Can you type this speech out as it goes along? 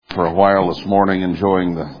for a while this morning,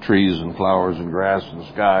 enjoying the trees and flowers and grass and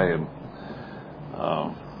sky, and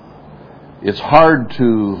it's hard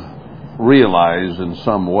to realize in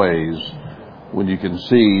some ways when you can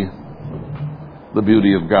see the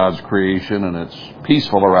beauty of God's creation and it's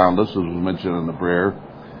peaceful around us, as was mentioned in the prayer,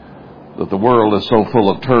 that the world is so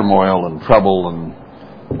full of turmoil and trouble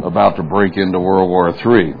and about to break into World War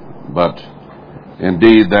III. But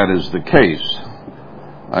indeed, that is the case.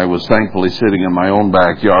 I was thankfully sitting in my own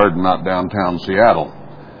backyard and not downtown Seattle.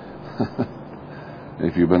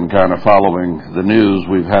 If you've been kind of following the news,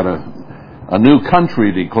 we've had a new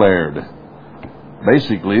country declared.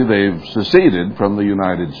 Basically, they've seceded from the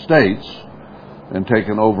United States and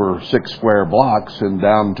taken over 6 square blocks in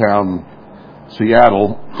downtown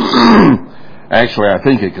Seattle. Actually, I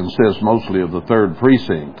think it consists mostly of the 3rd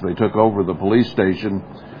precinct. They took over the police station,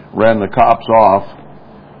 ran the cops off,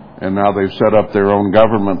 and now they've set up their own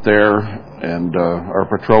government there and are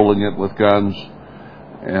patrolling it with guns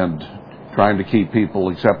and trying to keep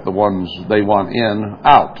people, except the ones they want in,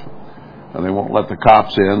 out. And they won't let the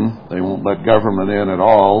cops in. They won't let government in at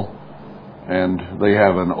all. And they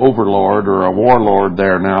have an overlord or a warlord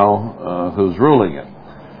there now who's ruling it,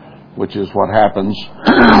 which is what happens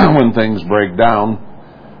when things break down.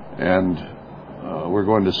 And we're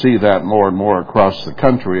going to see that more and more across the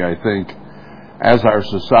country, I think, as our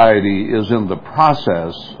society is in the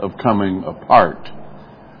process of coming apart.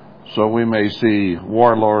 So we may see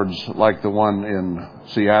warlords like the one in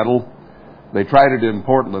Seattle. They tried it in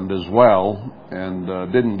Portland as well and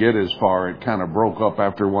didn't get as far. It kind of broke up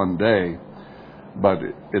after one day. But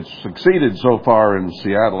it's succeeded so far in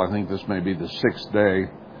Seattle. I think this may be the 6th day.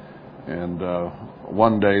 And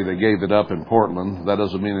one day they gave it up in Portland. That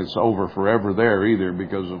doesn't mean it's over forever there either,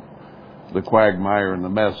 because of the quagmire and the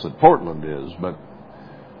mess that Portland is. But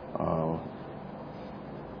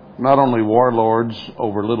not only warlords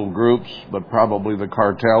over little groups, but probably the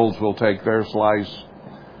cartels will take their slice,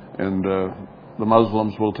 and the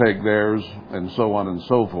Muslims will take theirs, and so on and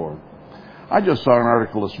so forth. I just saw an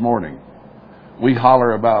article this morning. We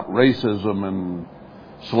holler about racism and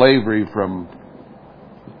slavery from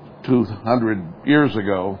 200 years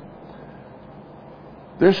ago.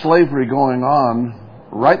 There's slavery going on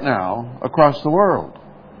right now across the world,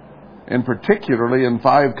 and particularly in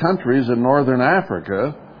 5 countries in northern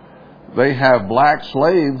Africa. They have black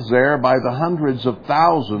slaves there by the hundreds of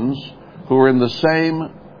thousands who are in the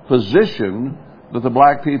same position that the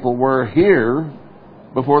black people were here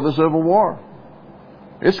before the Civil War.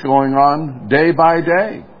 It's going on day by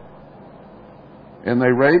day. And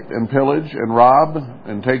they rape and pillage and rob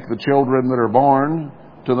and take the children that are born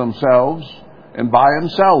to themselves and buy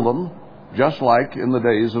and sell them, just like in the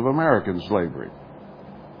days of American slavery.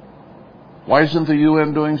 Why isn't the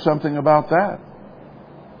UN doing something about that?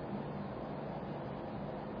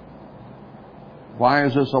 Why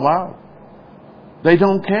is this allowed? They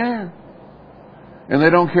don't care. And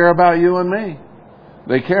they don't care about you and me.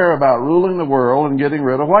 They care about ruling the world and getting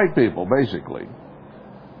rid of white people, basically.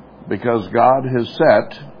 Because God has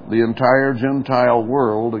set the entire Gentile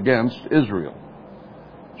world against Israel.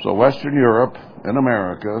 So Western Europe and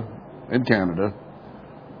America and Canada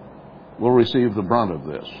will receive the brunt of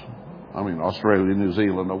this. I mean, Australia, New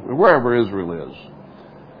Zealand, wherever Israel is.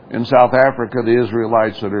 In South Africa, the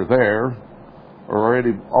Israelites that are there are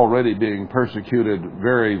already being persecuted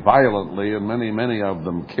very violently, and many of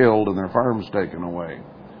them killed and their farms taken away.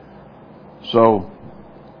 So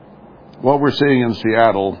what we're seeing in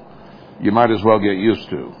Seattle, you might as well get used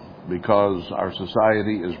to, because our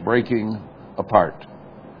society is breaking apart.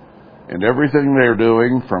 And everything they're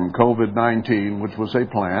doing, from COVID-19, which was a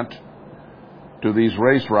plant, to these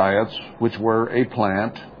race riots, which were a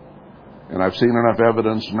plant, and I've seen enough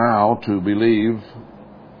evidence now to believe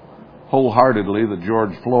wholeheartedly that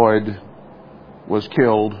George Floyd was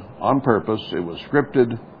killed on purpose. It was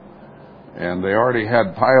scripted, and they already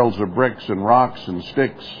had piles of bricks and rocks and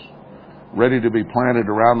sticks ready to be planted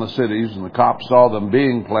around the cities, and the cops saw them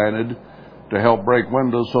being planted to help break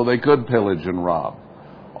windows so they could pillage and rob.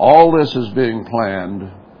 All this is being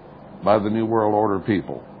planned by the New World Order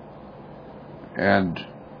people. And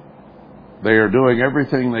they are doing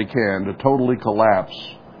everything they can to totally collapse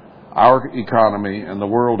our economy and the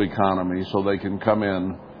world economy so they can come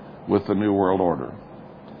in with the New World Order.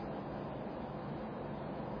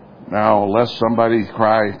 Now, lest somebody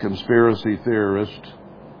cry conspiracy theorist,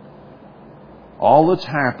 all that's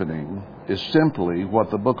happening is simply what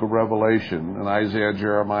the book of Revelation and Isaiah,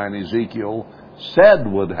 Jeremiah, and Ezekiel said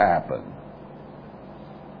would happen.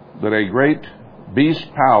 That a great beast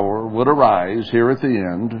power would arise here at the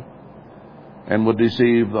end and would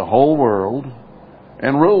deceive the whole world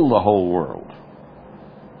and rule the whole world.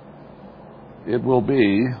 it will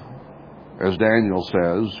be, as Daniel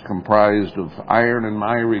says, comprised of iron and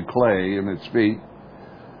miry clay in its feet.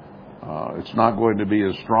 It's not going to be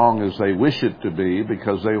as strong as they wish it to be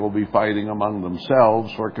because they will be fighting among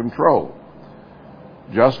themselves for control.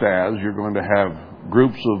 Just as you're going to have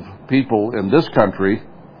groups of people in this country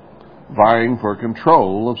vying for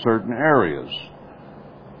control of certain areas.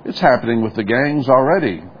 It's happening with the gangs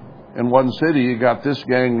already. In one city, you got this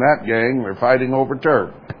gang, that gang, they're fighting over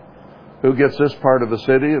turf. Who gets this part of the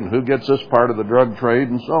city and who gets this part of the drug trade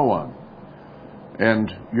and so on.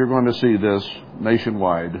 And you're going to see this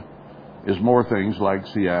nationwide as more things like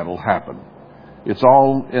Seattle happen. It's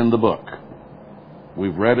all in the book.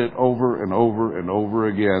 We've read it over and over and over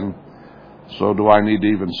again. So do I need to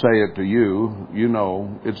even say it to you? You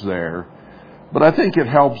know it's there. But I think it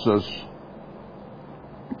helps us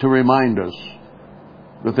to remind us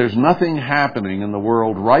that there's nothing happening in the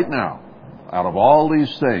world right now out of all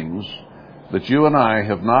these things that you and I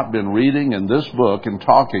have not been reading in this book and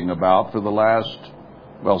talking about for the last,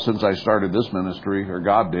 since I started this ministry, or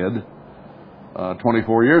God did,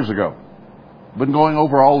 24 years ago. Been going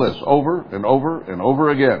over all this over and over and over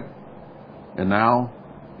again. And now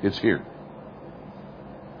it's here.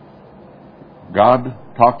 God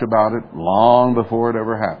talked about it long before it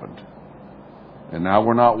ever happened. And now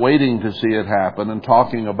we're not waiting to see it happen and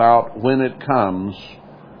talking about when it comes,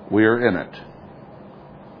 we're in it.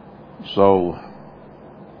 So,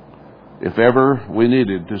 if ever we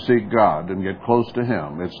needed to seek God and get close to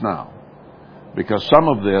Him, it's now. Because some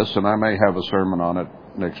of this, and I may have a sermon on it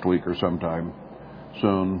next week or sometime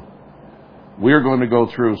soon, we're going to go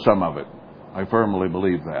through some of it. I firmly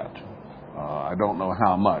believe that. I don't know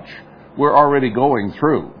how much. We're already going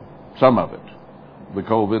through some of it. The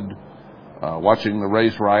COVID, watching the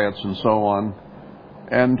race riots and so on.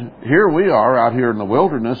 And here we are out here in the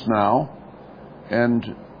wilderness now,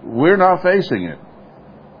 and we're not facing it.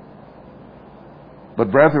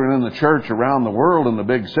 But brethren in the church around the world in the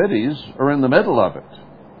big cities are in the middle of it.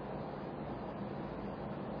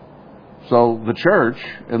 So the church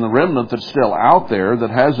and the remnant that's still out there that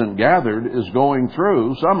hasn't gathered is going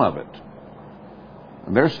through some of it.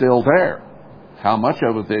 And they're still there. How much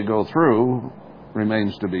of it they go through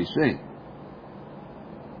remains to be seen.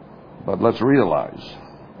 But let's realize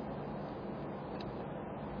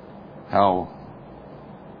how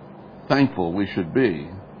thankful we should be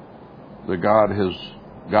that God has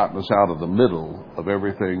gotten us out of the middle of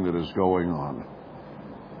everything that is going on.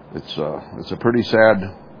 It's a pretty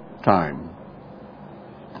sad time.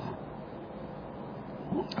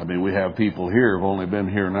 I mean, we have people here who've only been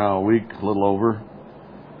here now a week, a little over,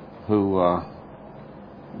 who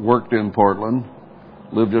worked in Portland,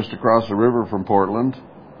 lived just across the river from Portland,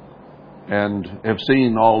 and have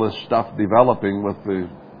seen all this stuff developing with the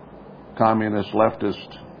communist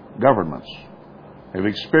leftist governments. Have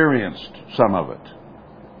experienced some of it.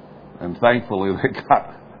 And thankfully they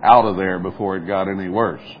got out of there before it got any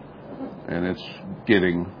worse. And it's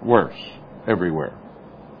getting worse everywhere.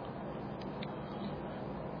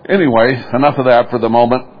 Anyway, enough of that for the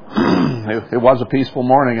moment. It was a peaceful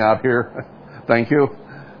morning out here. Thank you.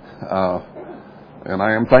 And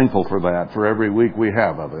I am thankful for that, for every week we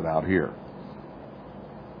have of it out here.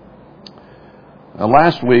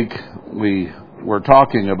 Last week we were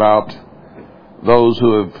talking about those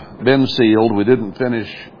who have been sealed. We didn't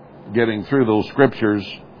finish getting through those scriptures.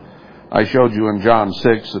 I showed you in John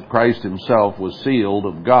 6 that Christ Himself was sealed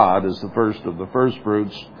of God as the first of the first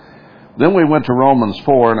fruits. Then we went to Romans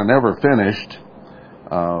 4, and I never finished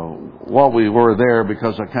while we were there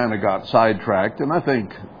because I kind of got sidetracked. And I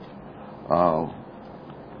think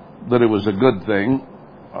that it was a good thing.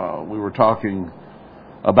 We were talking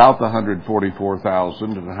about the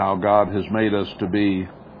 144,000 and how God has made us to be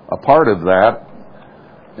a part of that.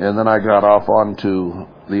 And then I got off onto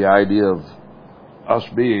the idea of us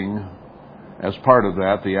being, as part of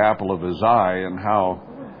that, the apple of His eye, and how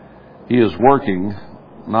He is working,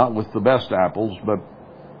 not with the best apples, but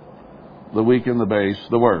the weak in the base,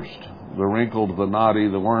 the worst, the wrinkled, the naughty,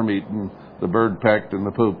 the worm-eaten, the bird-pecked, and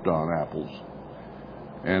the pooped-on apples.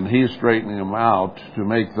 And He's straightening them out to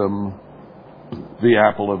make them the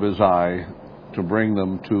apple of His eye, to bring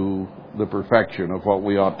them to the perfection of what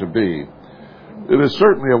we ought to be. It is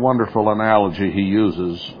certainly a wonderful analogy He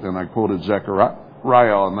uses, and I quoted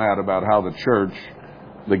Zechariah on that, about how the church,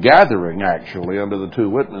 the gathering actually under the two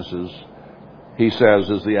witnesses, He says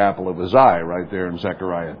is the apple of His eye right there in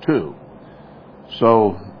Zechariah 2.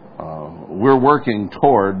 So we're working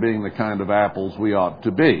toward being the kind of apples we ought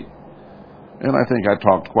to be. And I think I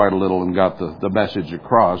talked quite a little and got the message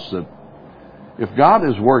across that if God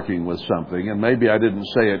is working with something, and maybe I didn't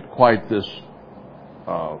say it quite this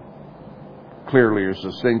clearly or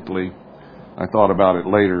succinctly. I thought about it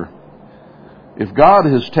later. If God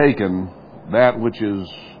has taken that which is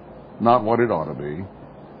not what it ought to be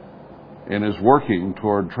and is working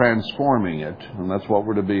toward transforming it, and that's what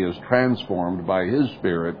we're to be, is transformed by His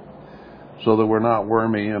Spirit so that we're not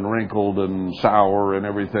wormy and wrinkled and sour and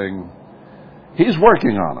everything, He's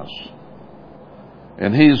working on us.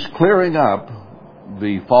 And He's clearing up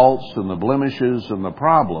the faults and the blemishes and the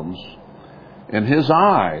problems, and His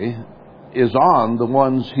eye is on the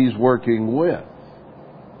ones He's working with.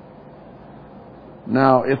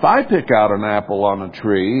 Now, if I pick out an apple on a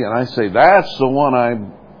tree and I say, that's the one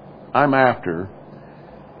I'm after,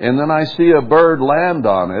 and then I see a bird land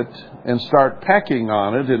on it and start pecking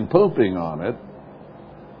on it and pooping on it,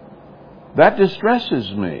 that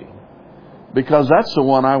distresses me, because that's the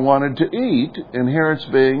one I wanted to eat, and here it's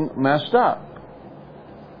being messed up.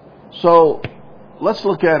 So let's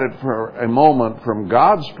look at it for a moment from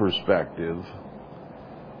God's perspective.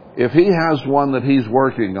 If He has one that He's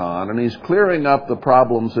working on and He's clearing up the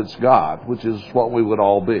problems it's got, which is what we would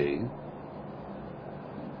all be,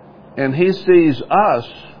 and He sees us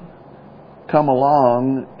come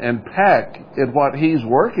along and peck at what He's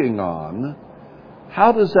working on,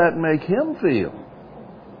 how does that make Him feel?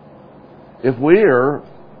 If we're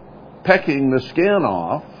pecking the skin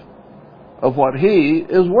off of what He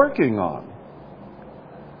is working on,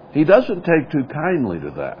 He doesn't take too kindly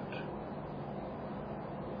to that.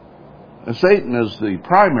 And Satan is the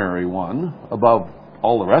primary one above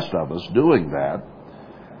all the rest of us doing that,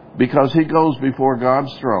 because he goes before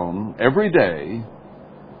God's throne every day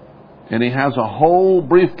and he has a whole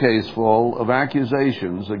briefcase full of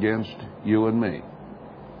accusations against you and me.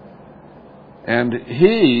 And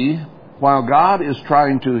he, while God is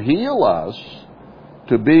trying to heal us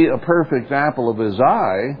to be a perfect apple of His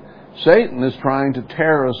eye, Satan is trying to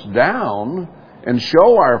tear us down and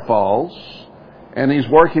show our faults, and he's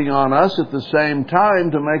working on us at the same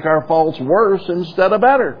time to make our faults worse instead of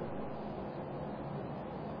better.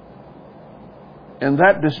 And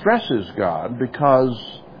that distresses God, because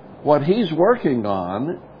what He's working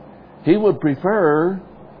on, He would prefer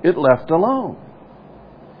it left alone.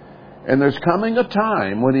 And there's coming a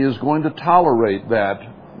time when He is going to tolerate that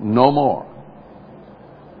no more.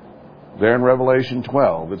 There in Revelation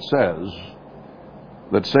 12, it says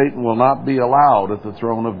that Satan will not be allowed at the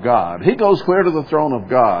throne of God. He goes clear to the throne of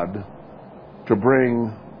God to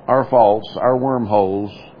bring our faults, our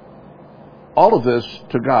wormholes, all of this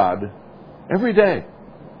to God every day.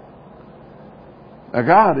 Now,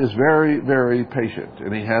 God is very, very patient,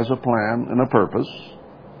 and He has a plan and a purpose,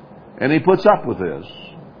 and He puts up with this.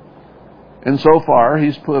 And so far,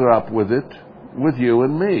 He's put up with it with you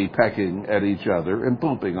and me pecking at each other and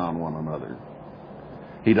pooping on one another.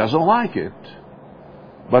 He doesn't like it,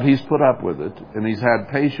 but He's put up with it, and He's had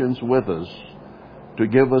patience with us to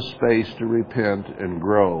give us space to repent and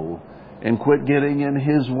grow and quit getting in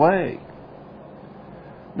His way.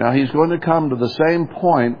 Now, He's going to come to the same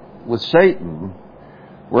point with Satan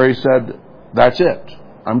where He said, that's it,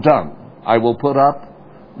 I'm done. I will put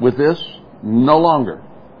up with this no longer.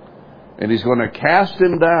 And He's going to cast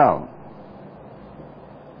him down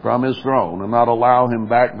from his throne and not allow him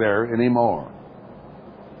back there anymore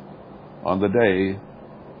on the day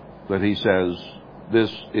that He says, this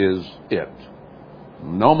is it.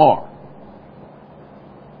 No more.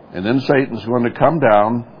 And then Satan's going to come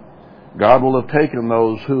down. God will have taken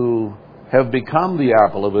those who have become the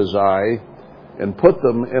apple of His eye and put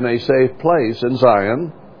them in a safe place in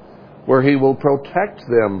Zion, where He will protect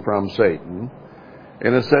them from Satan.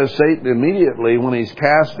 And it says Satan immediately, when he's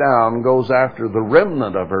cast down, goes after the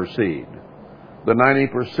remnant of her seed, the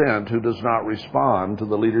 90% who does not respond to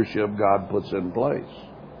the leadership God puts in place.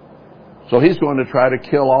 So he's going to try to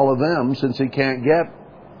kill all of them, since he can't get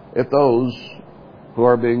at those who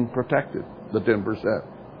are being protected, the 10%.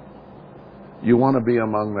 You want to be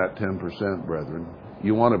among that 10%, brethren.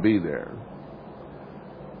 You want to be there.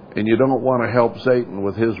 And you don't want to help Satan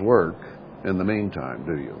with his work in the meantime,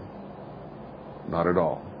 do you? Not at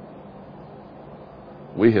all.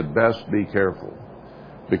 We had best be careful,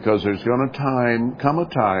 because there's going to come a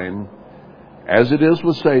time, as it is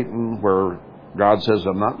with Satan, where God says,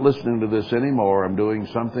 I'm not listening to this anymore, I'm doing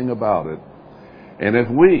something about it. And if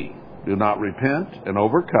we do not repent and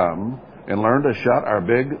overcome and learn to shut our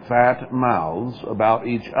big fat mouths about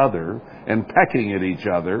each other and pecking at each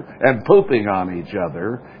other and pooping on each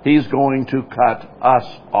other, He's going to cut us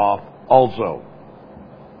off also.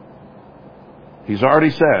 He's already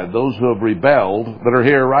said those who have rebelled that are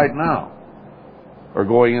here right now are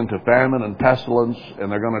going into famine and pestilence,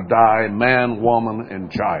 and they're going to die, man, woman,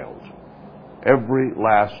 and child. Every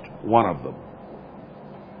last one of them.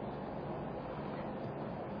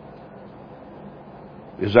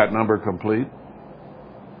 Is that number complete?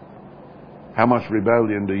 How much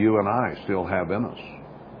rebellion do you and I still have in us?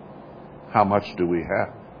 How much do we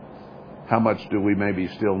have? How much do we maybe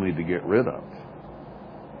still need to get rid of?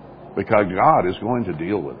 Because God is going to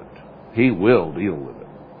deal with it. He will deal with it.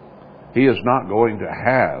 He is not going to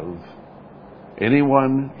have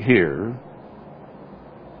anyone here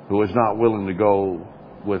who is not willing to go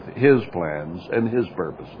with His plans and His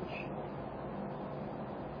purposes.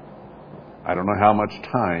 I don't know how much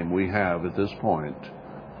time we have at this point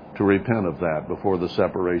to repent of that before the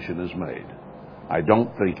separation is made. I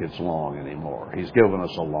don't think it's long anymore. He's given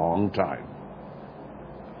us a long time.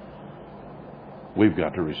 We've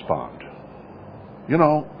got to respond. You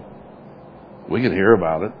know, we can hear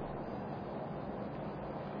about it.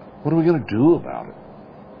 What are we going to do about it?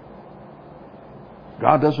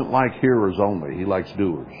 God doesn't like hearers only. He likes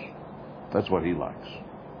doers. That's what He likes.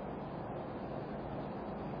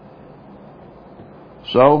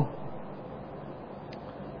 So,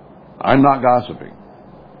 I'm not gossiping.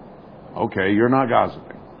 Okay, you're not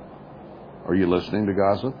gossiping. Are you listening to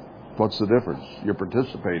gossip? What's the difference? You're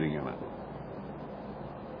participating in it.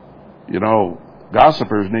 You know,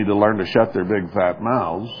 gossipers need to learn to shut their big fat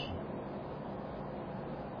mouths,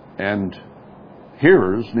 and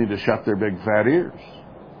hearers need to shut their big fat ears.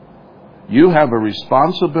 You have a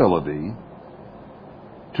responsibility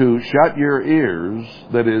to shut your ears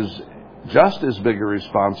that is just as big a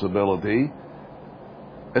responsibility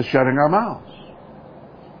as shutting our mouths.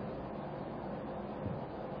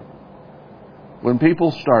 When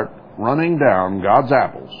people start running down God's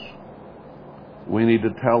apples, we need to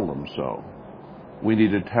tell them so. We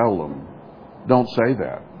need to tell them, don't say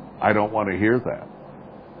that. I don't want to hear that.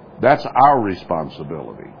 That's our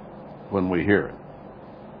responsibility when we hear it.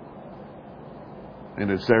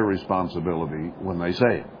 And it's their responsibility when they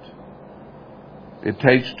say it. It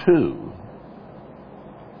takes two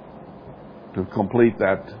to complete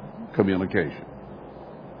that communication.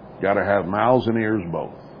 Got to have mouths and ears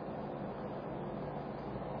both.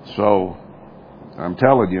 So, I'm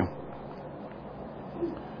telling you,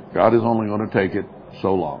 God is only going to take it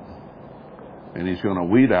so long. And He's going to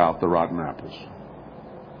weed out the rotten apples.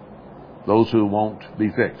 Those who won't be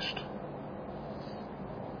fixed.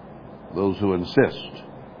 Those who insist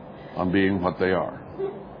on being what they are,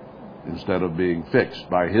 instead of being fixed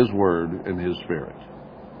by His Word and His Spirit.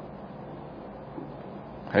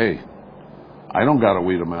 Hey, I don't got to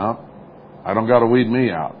weed them out. I don't got to weed me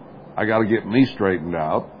out. I got to get me straightened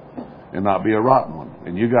out and not be a rotten one.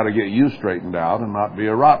 And you got to get you straightened out and not be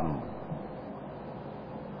a rotten one.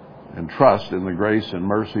 And trust in the grace and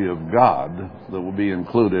mercy of God that will be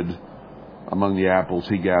included among the apples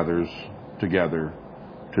He gathers together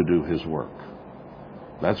to do His work.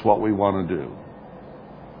 That's what we want to do.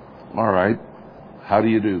 All right. How do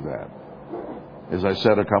you do that? As I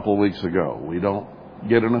said a couple of weeks ago, we don't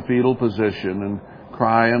get in a fetal position and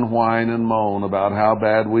cry and whine and moan about how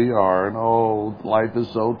bad we are and, oh, life is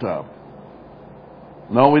so tough.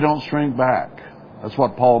 No, we don't shrink back. That's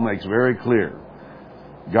what Paul makes very clear.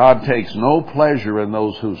 God takes no pleasure in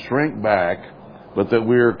those who shrink back, but that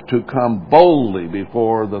we're to come boldly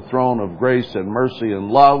before the throne of grace and mercy and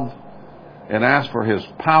love and ask for His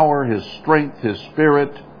power, His strength, His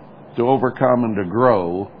Spirit to overcome and to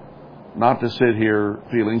grow, not to sit here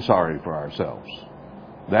feeling sorry for ourselves.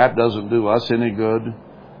 That doesn't do us any good.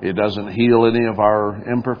 It doesn't heal any of our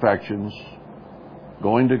imperfections.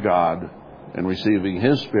 Going to God and receiving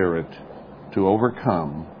His Spirit to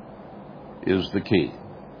overcome is the key.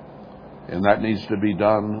 And that needs to be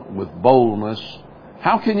done with boldness.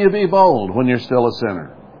 How can you be bold when you're still a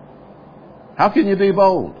sinner? How can you be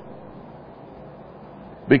bold?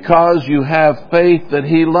 Because you have faith that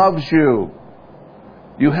He loves you.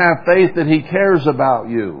 You have faith that He cares about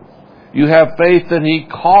you. You have faith that He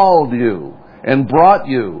called you and brought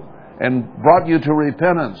you to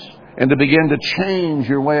repentance and to begin to change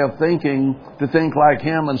your way of thinking to think like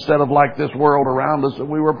Him instead of like this world around us that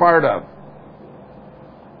we were part of.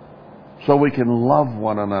 So we can love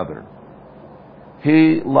one another.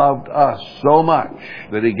 He loved us so much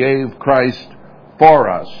that He gave Christ for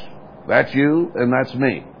us. That's you and that's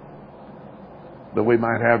me. That we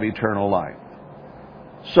might have eternal life.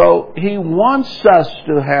 So He wants us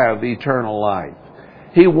to have eternal life.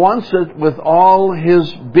 He wants it with all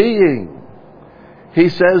His being. He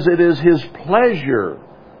says it is His pleasure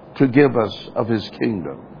to give us of His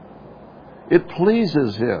kingdom. It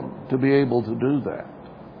pleases Him to be able to do that.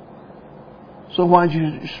 So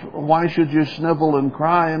why should you snivel and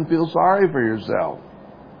cry and feel sorry for yourself?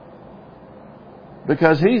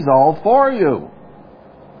 Because He's all for you.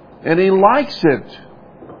 And He likes it.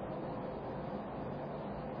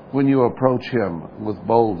 when you approach Him with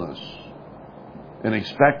boldness and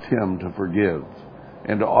expect Him to forgive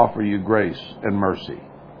and to offer you grace and mercy.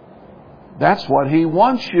 That's what He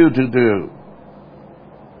wants you to do.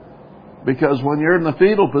 Because when you're in the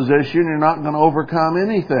fetal position, you're not going to overcome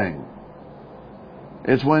anything.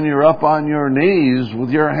 It's when you're up on your knees with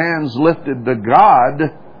your hands lifted to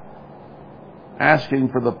God, asking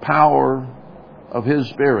for the power of His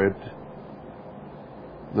Spirit,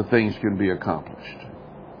 the things can be accomplished.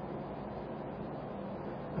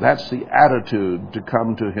 That's the attitude to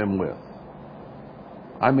come to Him with.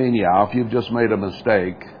 I mean, yeah, if you've just made a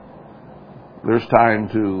mistake, there's time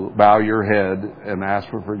to bow your head and ask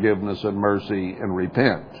for forgiveness and mercy and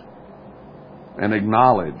repent and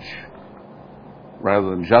acknowledge.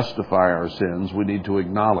 Rather than justify our sins, we need to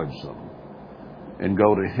acknowledge them and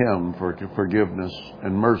go to Him for forgiveness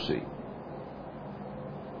and mercy.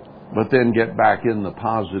 But then get back in the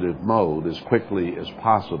positive mode as quickly as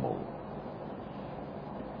possible,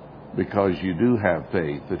 because you do have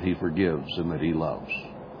faith that He forgives and that He loves.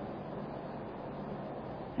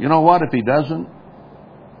 You know what? If He doesn't,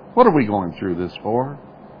 what are we going through this for?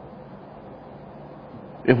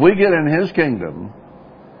 If we get in His kingdom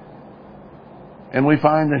and we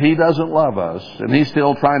find that He doesn't love us and He's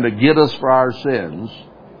still trying to get us for our sins,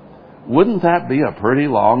 wouldn't that be a pretty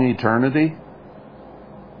long eternity?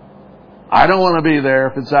 I don't want to be there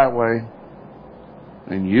if it's that way,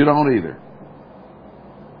 and you don't either.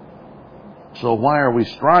 So why are we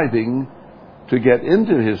striving to get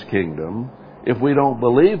into His kingdom if we don't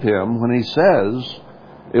believe Him when He says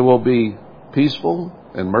it will be peaceful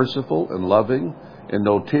and merciful and loving and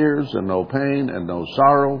no tears and no pain and no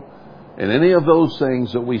sorrow and any of those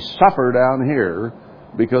things that we suffer down here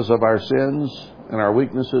because of our sins and our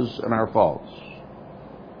weaknesses and our faults?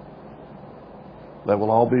 That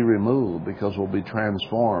will all be removed because we'll be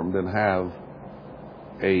transformed and have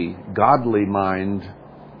a godly mind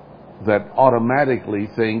that automatically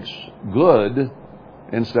thinks good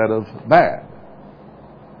instead of bad.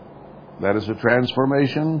 That is a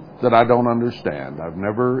transformation that I don't understand. I've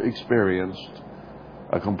never experienced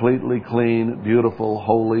a completely clean, beautiful,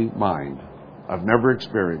 holy mind. I've never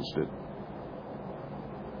experienced it.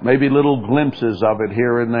 Maybe little glimpses of it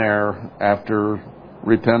here and there after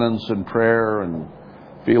repentance and prayer and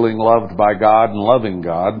feeling loved by God and loving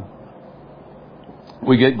God.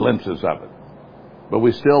 We get glimpses of it. But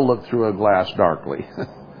we still look through a glass darkly.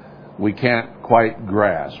 We can't quite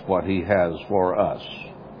grasp what He has for us.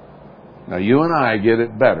 Now, you and I get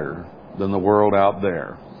it better than the world out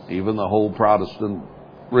there, even the whole Protestant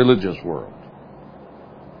religious world,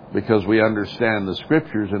 because we understand the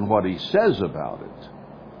Scriptures and what He says about it.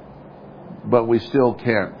 But we still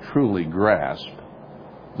can't truly grasp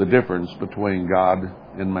the difference between God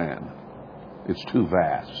and man. It's too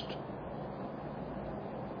vast.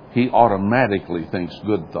 He automatically thinks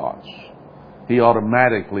good thoughts. He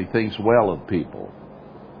automatically thinks well of people.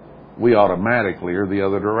 We automatically are the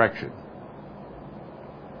other direction.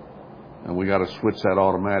 And we got to switch that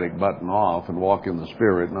automatic button off and walk in the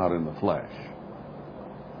Spirit, not in the flesh.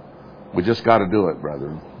 We just got to do it,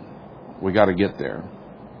 brethren. We got to get there.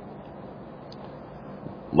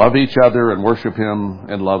 Love each other and worship Him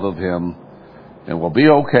in love of Him, and we'll be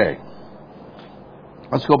okay.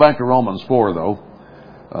 Let's go back to Romans 4, though,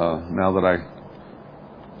 now that I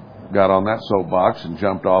got on that soapbox and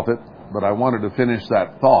jumped off it. But I wanted to finish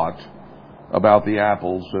that thought about the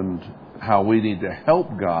apples and how we need to help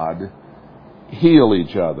God heal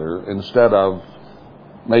each other instead of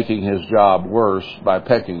making His job worse by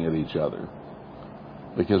pecking at each other.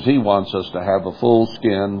 Because He wants us to have a full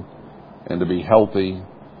skin and to be healthy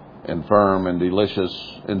and firm and delicious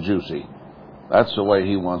and juicy. That's the way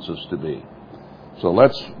He wants us to be. So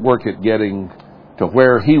let's work at getting to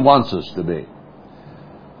where He wants us to be.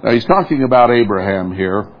 Now, he's talking about Abraham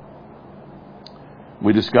here.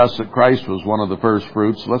 We discussed that Christ was one of the first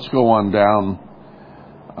fruits. Let's go on down.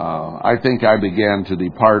 I think I began to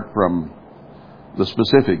depart from the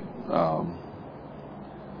specific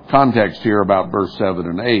context here about verse 7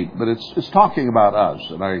 and 8, but it's talking about us,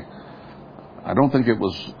 and I don't think it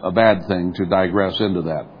was a bad thing to digress into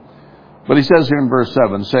that. But he says here in verse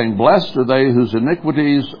 7, saying, "Blessed are they whose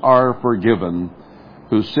iniquities are forgiven,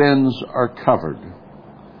 whose sins are covered."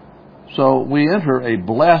 So we enter a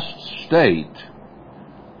blessed state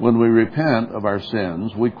when we repent of our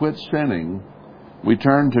sins. We quit sinning. We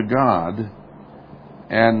turn to God,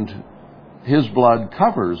 and His blood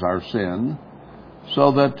covers our sin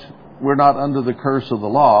so that we're not under the curse of the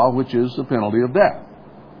law, which is the penalty of death.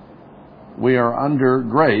 We are under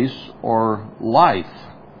grace or life.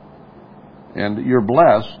 And you're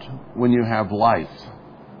blessed when you have life.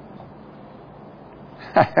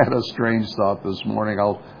 I had a strange thought this morning.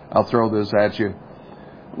 I'll throw this at you.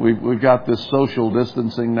 We've got this social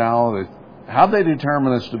distancing now. How'd they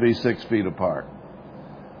determine us to be 6 feet apart?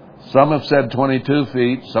 Some have said 22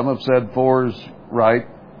 feet. Some have said 4's right.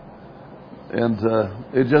 And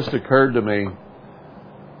it just occurred to me,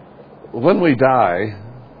 when we die,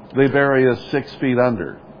 they bury us 6 feet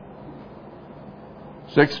under.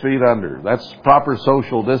 6 feet under. That's proper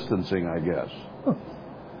social distancing, I guess.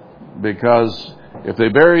 Because if they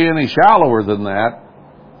bury any shallower than that,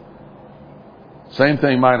 same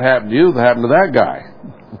thing might happen to you that happened to that guy.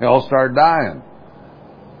 They all start dying.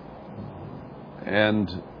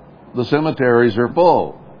 And the cemeteries are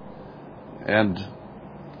full. And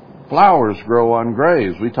flowers grow on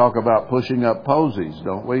graves. We talk about pushing up posies,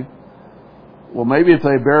 don't we? Well, maybe if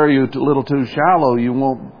they bury you a little too shallow, you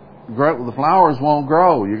won't grow, the flowers won't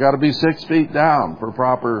grow. You got to be 6 feet down for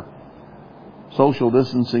proper social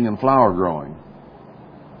distancing and flower growing.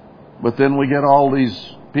 But then we get all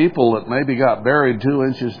these people that maybe got buried 2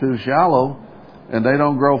 inches too shallow, and they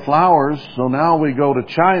don't grow flowers. So now we go to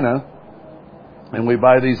China and we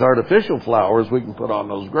buy these artificial flowers we can put on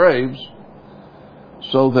those graves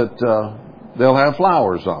so that they'll have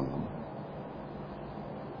flowers on them.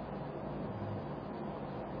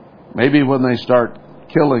 Maybe when they start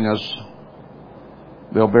killing us,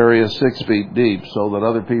 they'll bury us 6 feet deep so that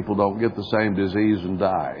other people don't get the same disease and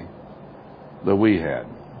die that we had.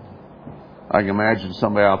 I can imagine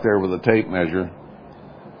somebody out there with a tape measure.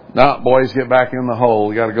 No, boys, get back in the hole.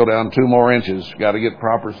 You got to go down 2 more inches. Got to get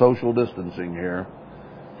proper social distancing here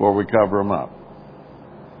before we cover them up.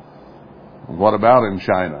 What about in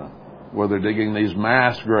China, where they're digging these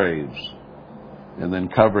mass graves and then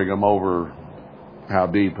covering them over how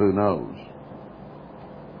deep, who knows?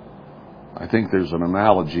 I think there's an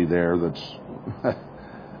analogy there that's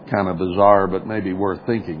kind of bizarre, but maybe worth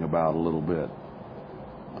thinking about a little bit.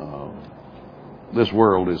 This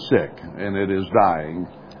world is sick, and it is dying,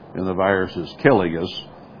 and the virus is killing us,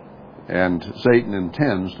 and Satan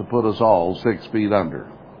intends to put us all 6 feet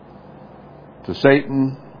under. To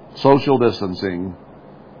Satan, social distancing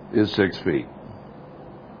is 6 feet,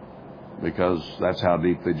 because that's how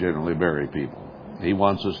deep they generally bury people. He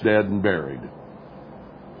wants us dead and buried.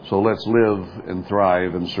 So let's live and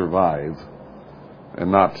thrive and survive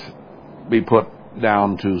and not be put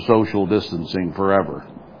down to social distancing forever.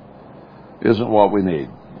 Isn't what we need.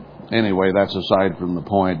 Anyway, that's aside from the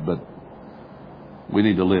point, but we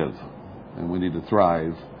need to live and we need to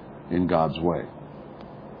thrive in God's way.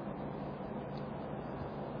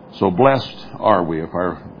 So blessed are we if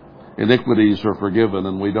our iniquities are forgiven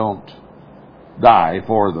and we don't die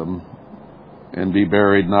for them and be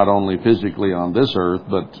buried not only physically on this earth,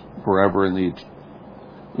 but forever in the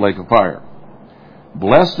lake of fire.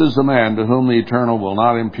 Blessed is the man to whom the Eternal will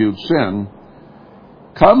not impute sin.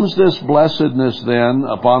 Comes this blessedness then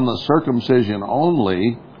upon the circumcision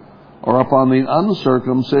only, or upon the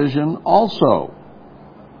uncircumcision also?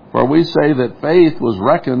 For we say that faith was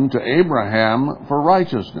reckoned to Abraham for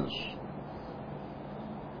righteousness.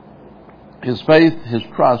 His faith, his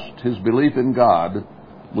trust, his belief in God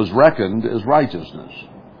was reckoned as righteousness.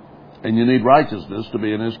 And you need righteousness to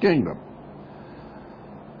be in his kingdom.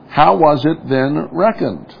 How was it then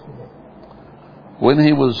reckoned? When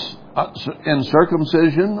he was in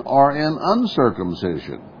circumcision or in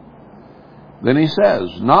uncircumcision? Then he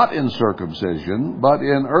says, not in circumcision, but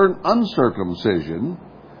in uncircumcision,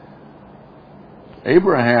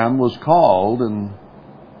 Abraham was called and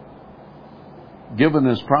given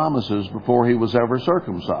his promises before he was ever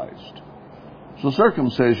circumcised. So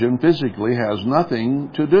circumcision physically has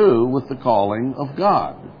nothing to do with the calling of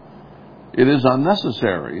God. It is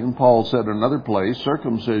unnecessary. And Paul said in another place,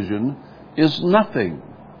 circumcision is nothing.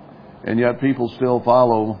 And yet people still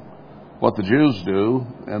follow what the Jews do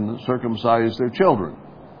and circumcise their children.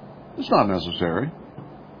 It's not necessary.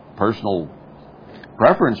 Personal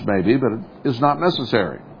preference maybe, but it is not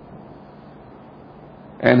necessary.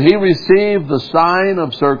 And he received the sign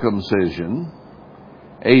of circumcision,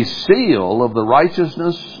 a seal of the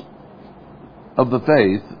righteousness of the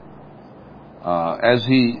faith, as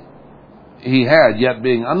he had, yet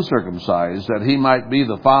being uncircumcised, that he might be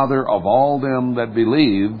the father of all them that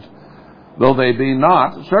believed, though they be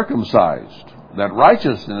not circumcised, that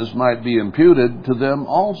righteousness might be imputed to them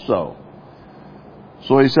also.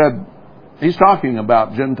 So he said, he's talking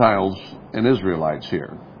about Gentiles and Israelites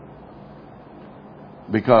here,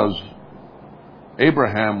 because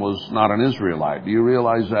Abraham was not an Israelite. Do you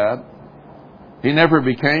realize that? He never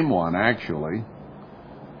became one, actually,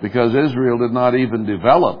 because Israel did not even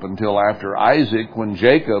develop until after Isaac, when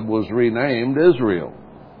Jacob was renamed Israel.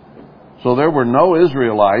 So there were no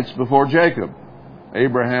Israelites before Jacob.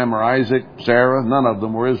 Abraham or Isaac, Sarah, none of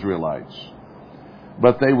them were Israelites.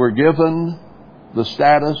 But they were given the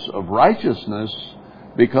status of righteousness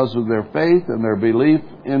because of their faith and their belief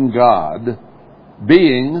in God,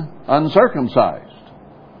 being uncircumcised.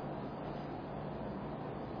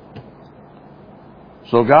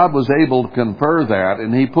 So God was able to confer that,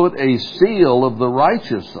 and He put a seal of the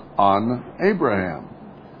righteous on Abraham.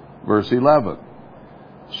 Verse 11.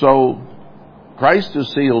 So Christ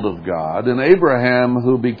is sealed of God, and Abraham,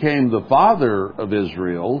 who became the father of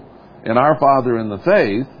Israel and our father in the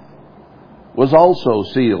faith, was also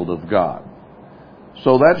sealed of God.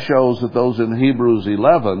 So that shows that those in Hebrews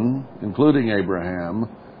 11, including Abraham,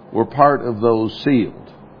 were part of those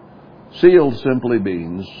sealed. Sealed simply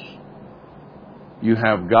means you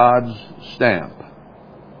have God's stamp,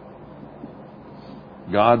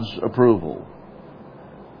 God's approval.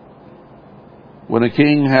 When a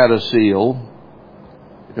king had a seal,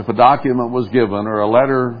 if a document was given or a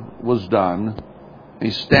letter was done,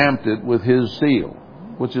 he stamped it with his seal,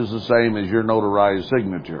 which is the same as your notarized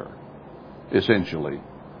signature, essentially.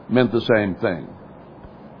 Meant the same thing.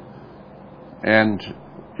 And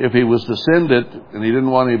if he was to send it and he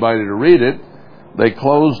didn't want anybody to read it, they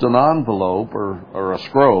closed an envelope or a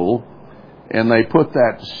scroll, and they put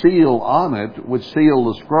that seal on it, which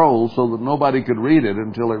sealed the scroll so that nobody could read it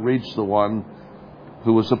until it reached the one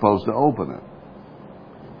who was supposed to open it.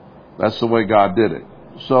 That's the way God did it.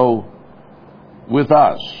 So, with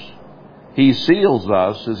us, He seals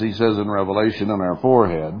us, as He says in Revelation, on our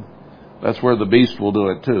forehead. That's where the beast will do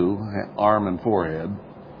it too, arm and forehead.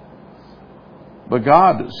 But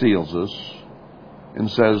God seals us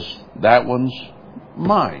and says, that one's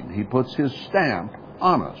mine. He puts His stamp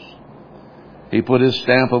on us. He put His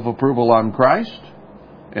stamp of approval on Christ,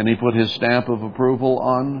 and He put His stamp of approval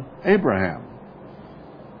on Abraham,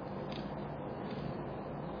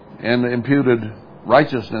 and imputed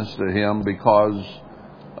righteousness to him because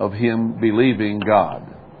of him believing God.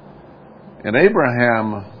 And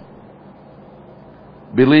Abraham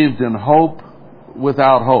believed in hope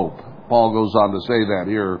without hope. Paul goes on to say that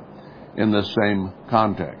here in this same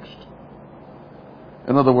context.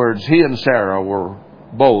 In other words, he and Sarah were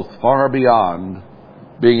both far beyond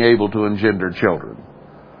being able to engender children.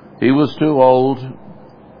 He was too old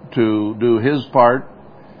to do his part,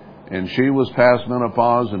 and she was past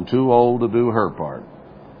menopause and too old to do her part.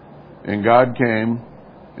 And God came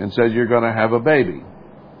and said, you're going to have a baby.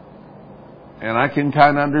 And I can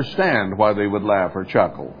kind of understand why they would laugh or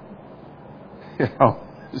chuckle. You know,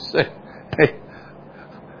 say, hey,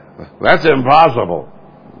 that's impossible.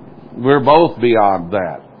 We're both beyond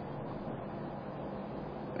that.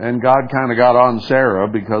 And God kind of got on Sarah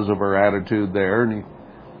because of her attitude there, and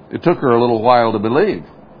it took her a little while to believe.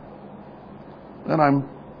 And I'm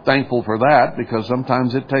thankful for that, because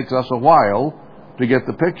sometimes it takes us a while to get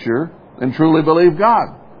the picture and truly believe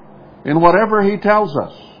God in whatever He tells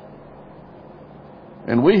us.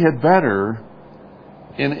 And we had better,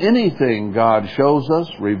 in anything God shows us,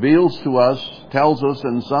 reveals to us, tells us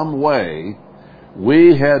in some way,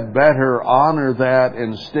 we had better honor that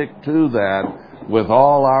and stick to that with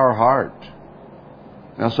all our heart.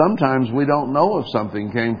 Now, sometimes we don't know if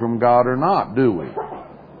something came from God or not, do we?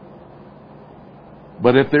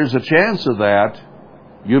 But if there's a chance of that,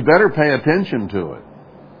 you better pay attention to it.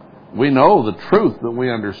 We know the truth that we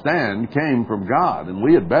understand came from God, and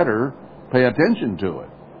we had better pay attention to it.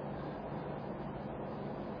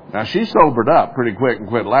 Now, she sobered up pretty quick and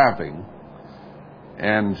quit laughing,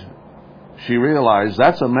 and she realized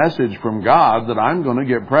that's a message from God that I'm going to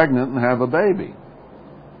get pregnant and have a baby.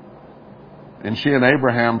 And she and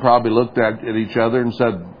Abraham probably looked at each other and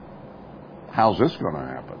said, how's this going to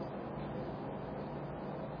happen?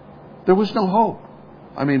 There was no hope.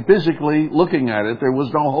 I mean, physically looking at it, there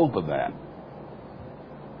was no hope of that.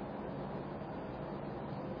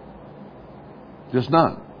 Just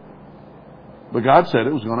none. But God said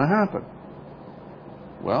it was going to happen.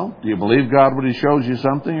 Well, do you believe God when He shows you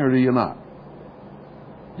something, or do you not?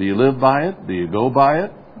 Do you live by it? Do you go by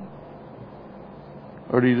it?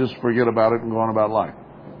 Or do you just forget about it and go on about life?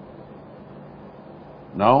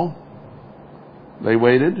 No. They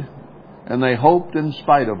waited, and they hoped in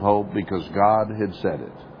spite of hope, because God had said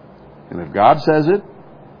it. And if God says it,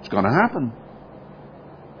 it's going to happen.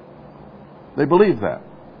 They believed that.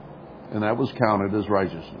 And that was counted as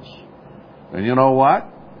righteousness. And you know what?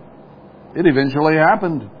 It eventually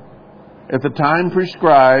happened. At the time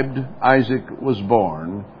prescribed, Isaac was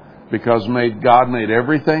born, because God made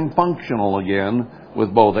everything functional again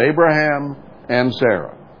with both Abraham and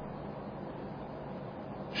Sarah.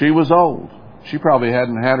 She was old. She probably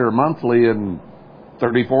hadn't had her monthly in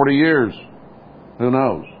 30, 40 years. Who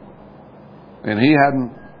knows? And he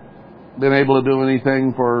hadn't been able to do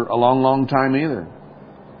anything for a long, long time either.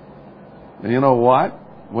 And you know what?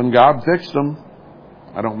 When God fixed them,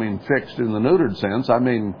 I don't mean fixed in the neutered sense, I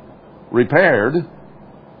mean repaired,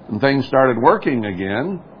 and things started working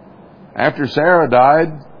again. After Sarah died,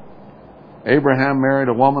 Abraham married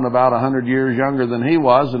a woman about 100 years younger than he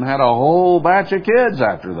was and had a whole batch of kids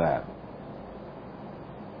after that.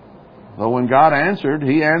 But when God answered,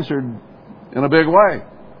 he answered in a big way.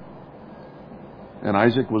 And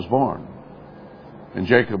Isaac was born. And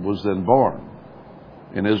Jacob was then born.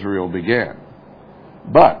 And Israel began.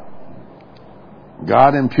 But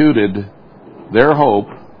God imputed their hope,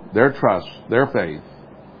 their trust, their faith,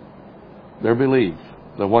 their belief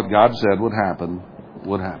that what God said would happen,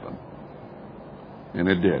 would happen. And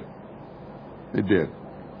it did. It did.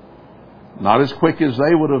 Not as quick as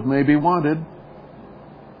they would have maybe wanted.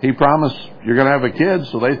 He promised, you're going to have a kid,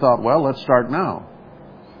 so they thought, well, let's start now.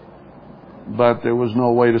 But there was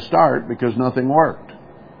no way to start because nothing worked.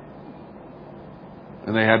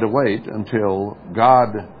 And they had to wait until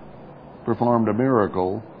God performed a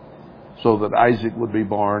miracle so that Isaac would be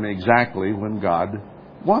born exactly when God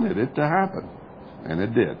wanted it to happen. And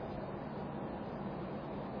it did.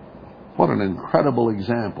 What an incredible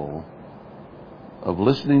example of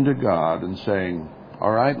listening to God and saying,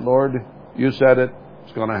 all right, Lord, you said it,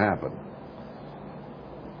 it's going to happen.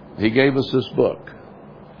 He gave us this book,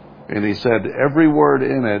 and he said every word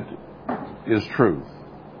in it is truth.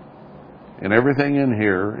 And everything in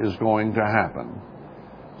here is going to happen.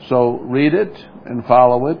 So read it and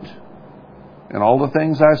follow it, and all the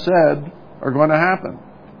things I said are going to happen.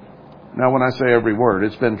 Now, when I say every word,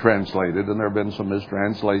 it's been translated, and there have been some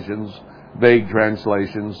mistranslations, vague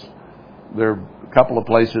translations. There are a couple of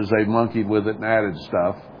places they monkeyed with it and added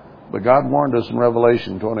stuff. But God warned us in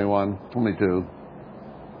Revelation 21:22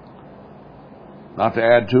 not to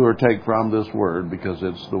add to or take from this word because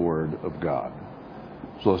it's the word of God.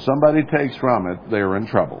 So if somebody takes from it, they're in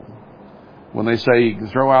trouble. When they say you can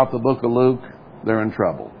throw out the book of Luke, they're in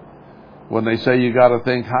trouble. When they say you got to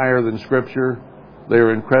think higher than Scripture,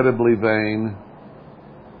 they're incredibly vain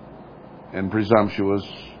and presumptuous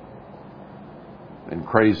and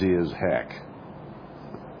crazy as heck.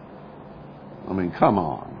 I mean, come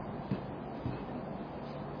on.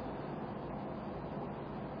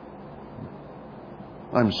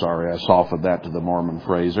 I'm sorry I softened that to the Mormon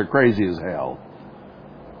phrase. They're crazy as hell.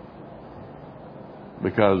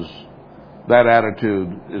 Because that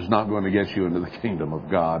attitude is not going to get you into the kingdom of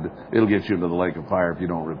God. It'll get you into the lake of fire if you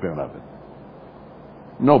don't repent of it.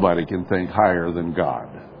 Nobody can think higher than God.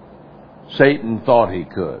 Satan thought he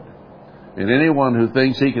could. And anyone who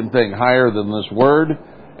thinks he can think higher than this word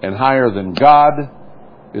and higher than God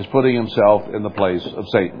is putting himself in the place of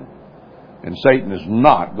Satan. And Satan is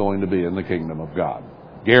not going to be in the kingdom of God.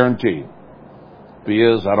 Guaranteed. If he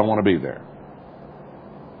is, I don't want to be there.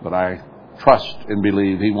 But I trust and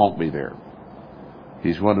believe he won't be there.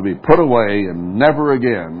 He's going to be put away and never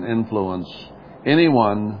again influence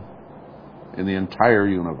anyone in the entire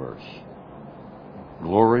universe.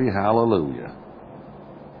 Glory, hallelujah.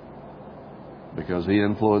 Because he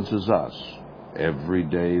influences us every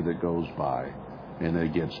day that goes by. And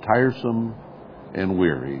it gets tiresome and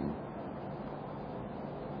weary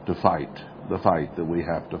to fight the fight that we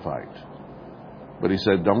have to fight. But he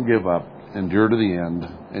said, don't give up, endure to the end,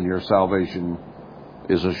 and your salvation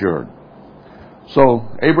is assured.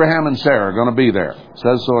 So Abraham and Sarah are going to be there. It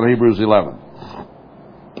says so in Hebrews 11.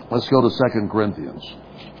 Let's go to 2 Corinthians.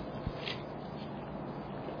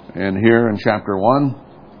 And here in chapter 1,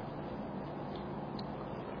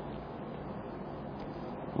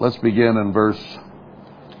 let's begin in verse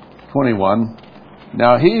 21.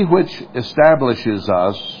 Now he which establishes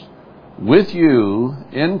us with you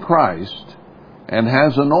in Christ and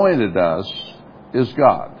has anointed us is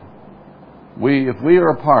God. If we are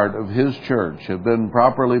a part of his church, have been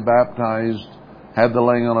properly baptized, had the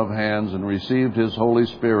laying on of hands, and received his Holy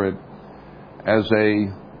Spirit as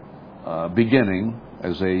a beginning,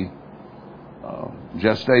 as a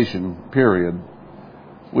gestation period,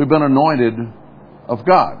 we've been anointed of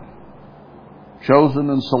God. Chosen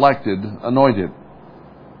and selected, anointed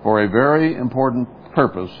for a very important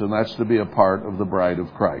purpose, and that's to be a part of the bride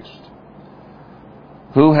of Christ,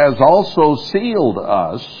 who has also sealed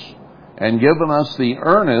us and given us the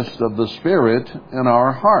earnest of the Spirit in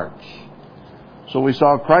our hearts. So we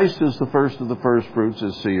saw Christ as the first of the first fruits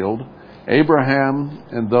is sealed. Abraham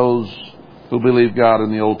and those who believe God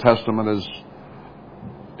in the Old Testament as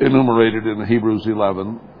enumerated in Hebrews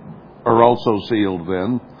 11 are also sealed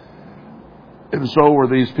then. And so were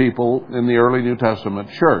these people in the early New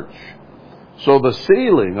Testament church. So the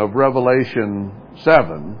sealing of Revelation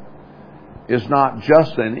 7 is not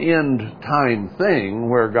just an end-time thing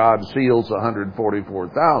where God seals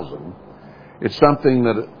 144,000. It's something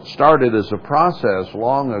that started as a process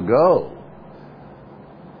long ago.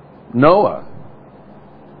 Noah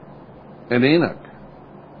and Enoch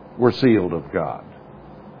were sealed of God.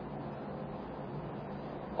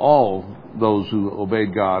 All those who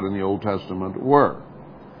obeyed God in the Old Testament were.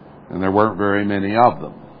 And there weren't very many of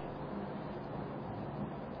them.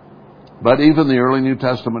 But even the early New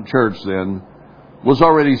Testament church then was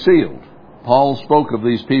already sealed. Paul spoke of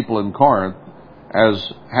these people in Corinth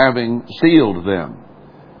as having sealed them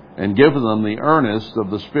and given them the earnest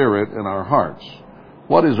of the Spirit in our hearts.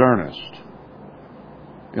 What is earnest?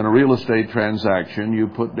 In a real estate transaction, you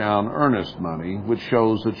put down earnest money, which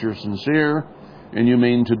shows that you're sincere and you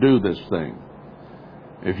mean to do this thing.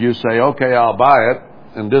 If you say, okay, I'll buy it,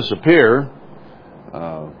 and disappear,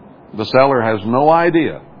 the seller has no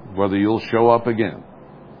idea whether you'll show up again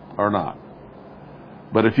or not.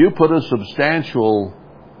 But if you put a substantial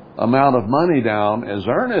amount of money down as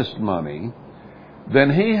earnest money,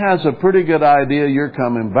 then he has a pretty good idea you're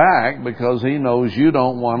coming back because he knows you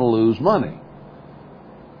don't want to lose money.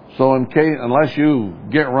 So unless you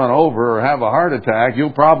get run over or have a heart attack,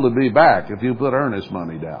 you'll probably be back if you put earnest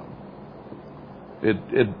money down.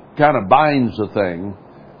 It kind of binds the thing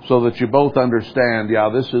so that you both understand, yeah,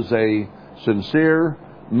 this is a sincere,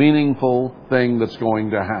 meaningful thing that's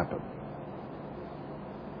going to happen.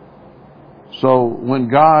 So when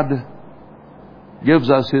God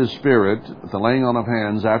gives us His Spirit, the laying on of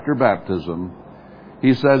hands after baptism,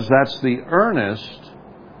 He says that's the earnest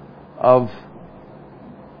of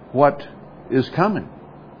what is coming.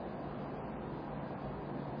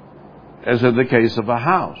 As in the case of a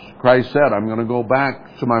house. Christ said, I'm going to go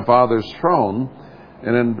back to my Father's throne,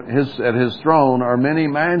 and at His throne are many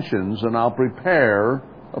mansions, and I'll prepare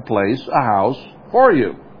a place, a house for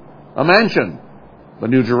you. A mansion, the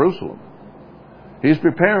New Jerusalem. He's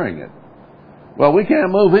preparing it. Well, we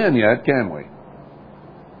can't move in yet, can we?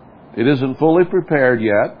 It isn't fully prepared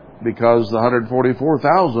yet because the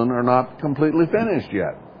 144,000 are not completely finished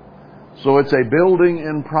yet. So it's a building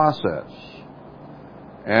in process.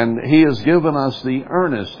 And He has given us the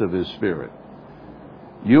earnest of His Spirit.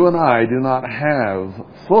 You and I do not have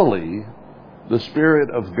fully the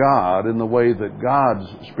Spirit of God in the way that God's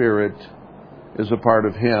Spirit is a part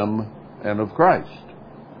of Him and of Christ.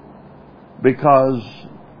 Because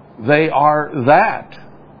they are that.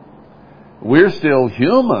 We're still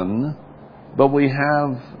human, but we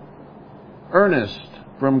have earnest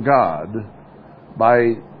from God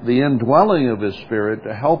by the indwelling of His Spirit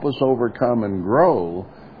to help us overcome and grow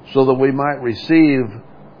so that we might receive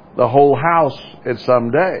the whole house at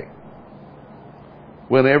some day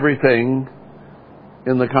when everything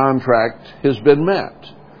in the contract has been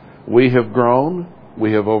met. We have grown,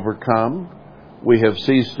 we have overcome, we have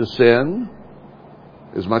ceased to sin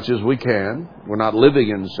as much as we can. We're not living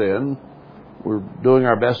in sin. We're doing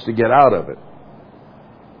our best to get out of it.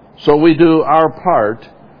 So we do our part,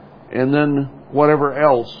 and then whatever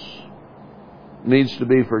else needs to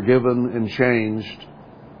be forgiven and changed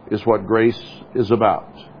is what grace is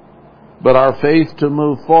about. But our faith to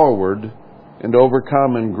move forward and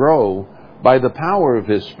overcome and grow by the power of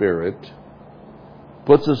His Spirit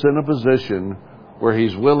puts us in a position where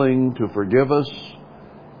He's willing to forgive us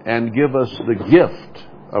and give us the gift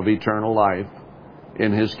of eternal life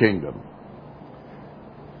in His kingdom.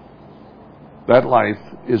 That life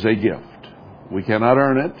is a gift. We cannot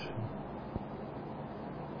earn it.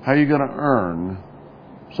 How are you going to earn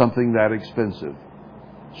something that expensive?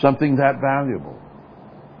 Something that valuable?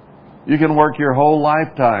 You can work your whole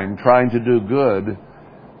lifetime trying to do good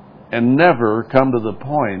and never come to the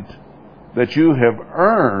point that you have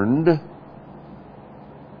earned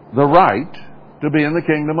the right to be in the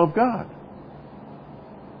kingdom of God.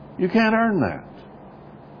 You can't earn that.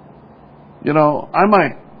 You know, I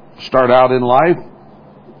might start out in life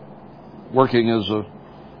working as a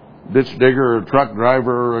ditch digger or a truck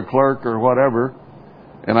driver or a clerk or whatever,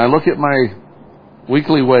 and I look at my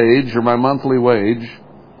weekly wage or my monthly wage,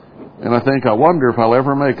 and I think, I wonder if I'll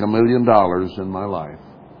ever make $1 million in my life.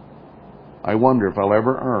 I wonder if I'll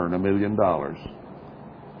ever earn $1 million.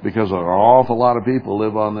 Because an awful lot of people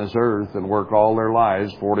live on this earth and work all their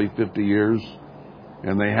lives, 40, 50 years,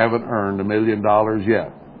 and they haven't earned $1 million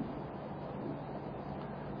yet.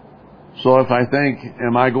 So if I think,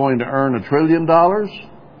 am I going to earn $1 trillion?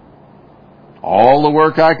 All the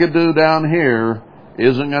work I could do down here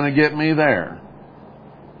isn't going to get me there.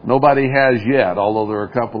 Nobody has yet, although there are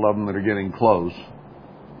a couple of them that are getting close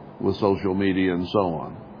with social media and so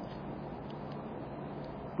on.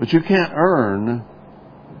 But you can't earn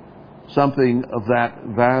something of that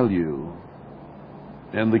value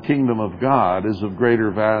And the kingdom of God is of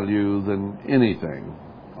greater value than anything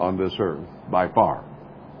on this earth, by far.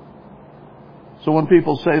 So when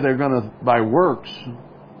people say they're going to, by works,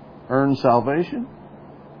 earn salvation,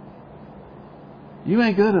 you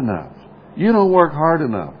ain't good enough. You don't work hard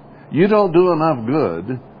enough. You don't do enough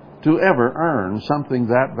good to ever earn something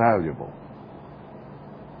that valuable.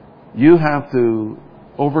 You have to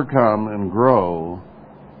overcome and grow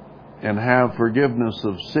and have forgiveness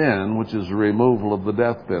of sin, which is the removal of the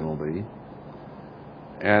death penalty.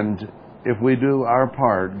 And if we do our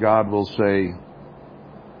part, God will say,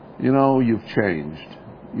 you know, you've changed.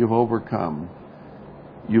 You've overcome.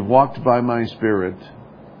 You've walked by my Spirit.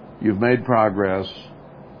 You've made progress.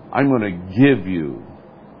 I'm going to give you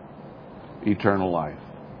eternal life.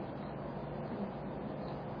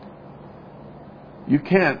 You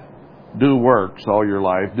can't do works all your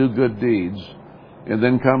life, do good deeds, and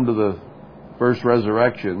then come to the first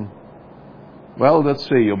resurrection. Well, let's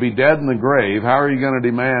see. You'll be dead in the grave. How are you going to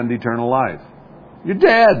demand eternal life? You're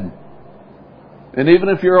dead. And even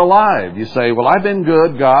if you're alive, you say, well, I've been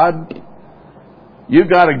good, God. You've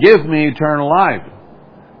got to give me eternal life.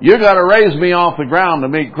 You've got to raise me off the ground to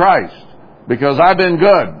meet Christ because I've been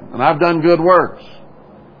good and I've done good works.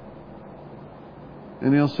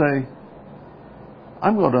 And he'll say,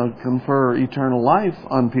 I'm going to confer eternal life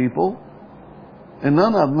on people, and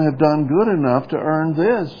none of them have done good enough to earn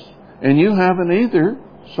this. And you haven't either.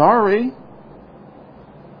 Sorry.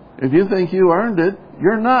 If you think you earned it,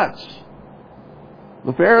 you're nuts.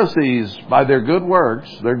 The Pharisees, by their good works,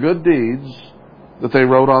 their good deeds that they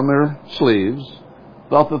wrote on their sleeves,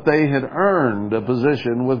 thought that they had earned a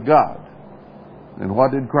position with God. And what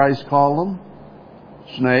did Christ call them?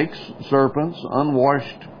 Snakes, serpents,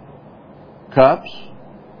 unwashed cups,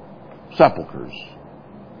 sepulchres,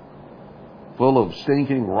 full of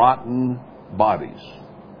stinking, rotten bodies.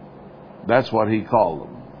 That's what he called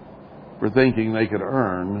them, for thinking they could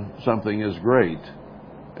earn something as great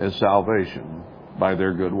as salvation by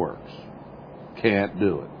their good works. Can't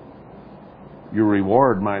do it. Your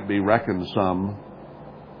reward might be reckoned some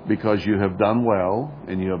because you have done well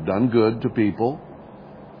and you have done good to people,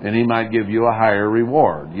 and he might give you a higher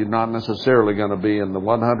reward. You're not necessarily going to be in the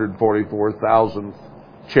 144,000th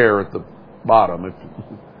chair at the bottom, if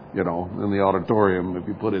in the auditorium, if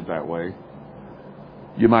you put it that way.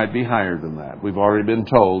 You might be higher than that. We've already been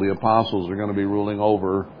told the apostles are going to be ruling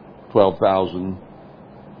over 12,000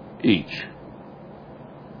 each.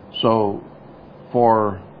 So,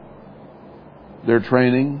 for their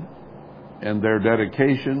training and their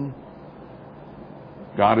dedication,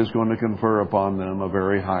 God is going to confer upon them a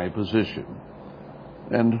very high position.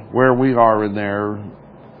 And where we are in there,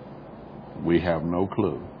 we have no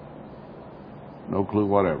clue. No clue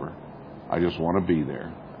whatever. I just want to be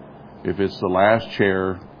there. If it's the last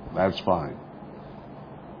chair, that's fine.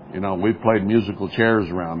 We've played musical chairs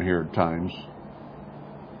around here at times.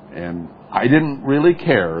 And I didn't really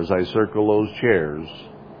care as I circle those chairs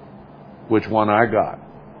which one I got.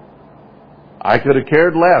 I could have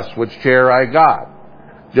cared less which chair I got,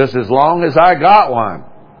 just as long as I got one.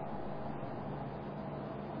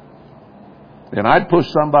 And I'd push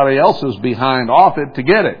somebody else's behind off it to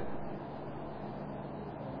get it,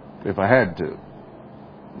 if I had to,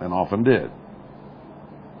 and often did.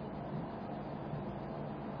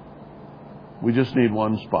 We just need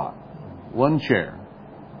one spot, one chair,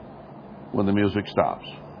 when the music stops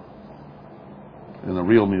and the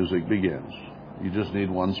real music begins. You just need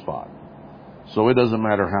one spot. So it doesn't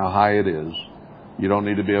matter how high it is. You don't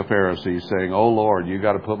need to be a Pharisee saying, oh Lord, you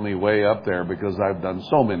got to put me way up there because I've done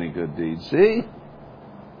so many good deeds. See?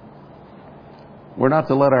 We're not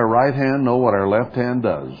to let our right hand know what our left hand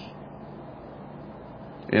does.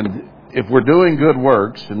 And if we're doing good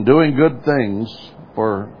works and doing good things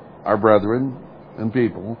for our brethren and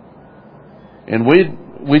people, and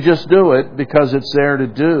we just do it because it's there to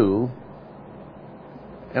do,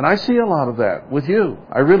 and I see a lot of that with you.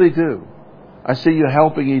 I really do. I see you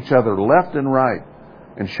helping each other left and right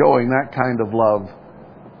and showing that kind of love.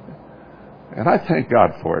 And I thank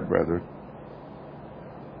God for it, brethren,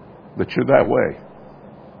 that you're that way.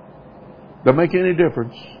 Doesn't make any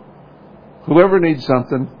difference. Whoever needs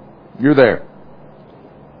something, you're there.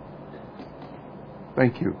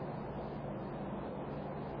 Thank you.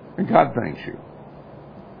 And God thanks you.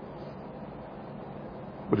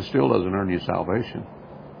 But it still doesn't earn you salvation.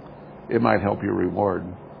 It might help your reward.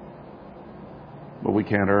 But we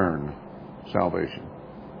can't earn salvation.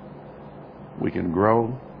 We can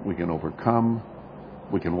grow, we can overcome,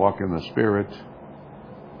 we can walk in the Spirit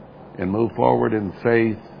and move forward in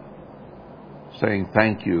faith, saying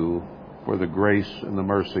thank you for the grace and the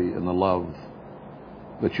mercy and the love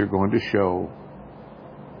that you're going to show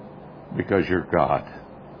because you're God.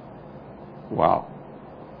 Wow.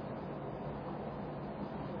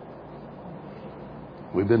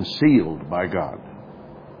 We've been sealed by God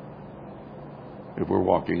if we're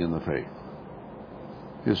walking in the faith.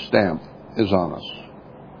 His stamp is on us.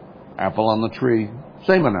 Apple on the tree,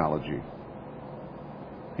 same analogy.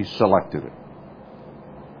 He selected it.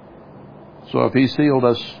 So if He sealed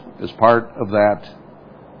us as part of that,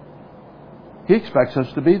 He expects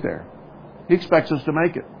us to be there. He expects us to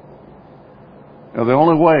make it. Now, the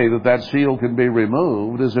only way that that seal can be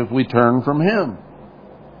removed is if we turn from Him.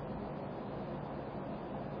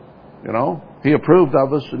 You know, He approved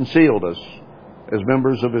of us and sealed us as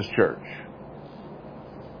members of His church.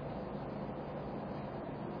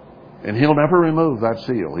 And He'll never remove that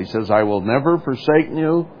seal. He says, I will never forsake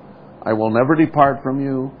you. I will never depart from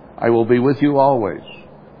you. I will be with you always.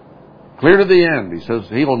 Clear to the end. He says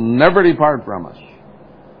He will never depart from us.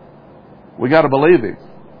 We got to believe Him.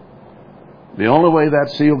 The only way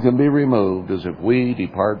that seal can be removed is if we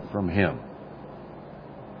depart from Him.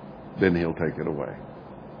 Then He'll take it away.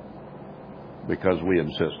 Because we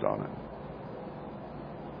insist on it.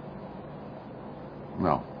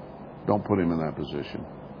 No. Don't put Him in that position.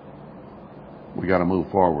 We got to move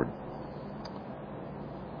forward.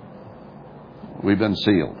 We've been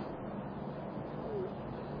sealed.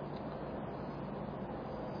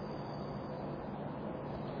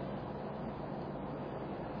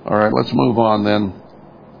 All right, let's move on then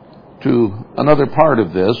to another part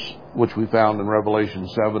of this, which we found in Revelation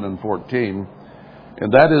 7 and 14,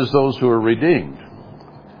 and that is those who are redeemed.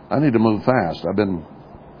 I need to move fast. I've been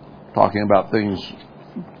talking about things,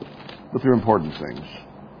 but they're important things,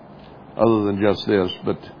 other than just this.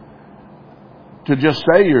 But to just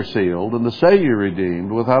say you're sealed and to say you're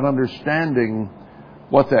redeemed without understanding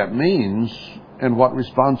what that means and what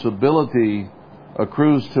responsibility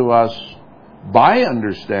accrues to us by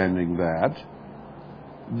understanding that,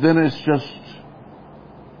 then it's just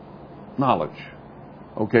knowledge.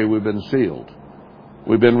 Okay, we've been sealed.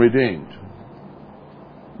 We've been redeemed.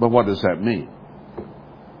 But what does that mean?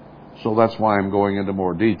 So that's why I'm going into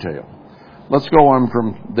more detail. Let's go on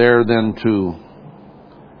from there then to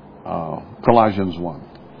Colossians 1.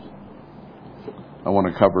 I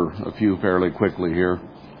want to cover a few fairly quickly here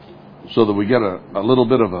so that we get a little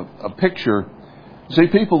bit of a picture. See,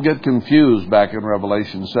 people get confused back in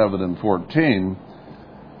Revelation 7 and 14,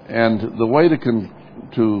 and the way to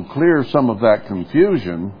clear some of that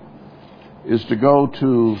confusion is to go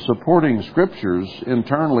to supporting scriptures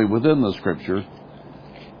internally within the scripture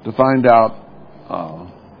to find out,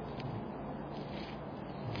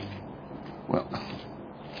 well,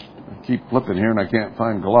 I keep flipping here and I can't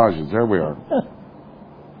find Colossians. There we are.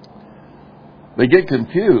 They get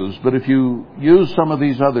confused, but if you use some of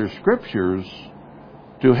these other scriptures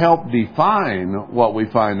to help define what we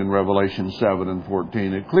find in Revelation 7 and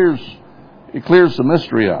 14, it clears the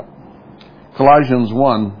mystery up. Colossians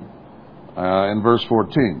 1 and verse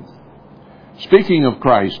 14. Speaking of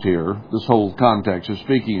Christ here, this whole context is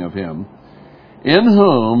speaking of Him, in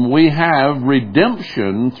whom we have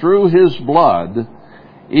redemption through His blood,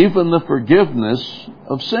 even the forgiveness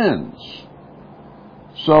of sins.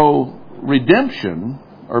 So redemption,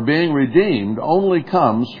 or being redeemed, only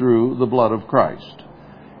comes through the blood of Christ.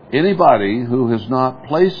 Anybody who has not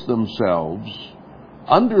placed themselves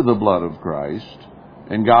under the blood of Christ,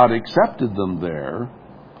 and God accepted them there,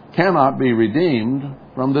 cannot be redeemed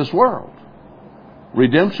from this world.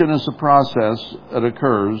 Redemption is a process that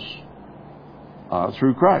occurs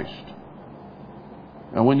through Christ.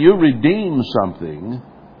 And when you redeem something,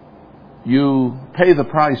 you pay the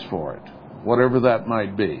price for it, whatever that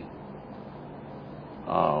might be.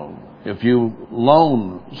 If you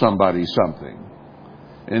loan somebody something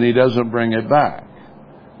and he doesn't bring it back,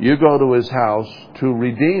 you go to his house to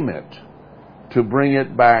redeem it, to bring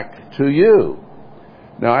it back to you.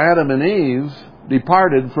 Now, Adam and Eve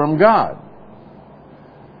departed from God,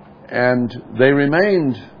 and they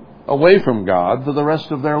remained away from God for the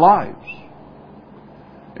rest of their lives.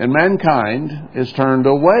 And mankind is turned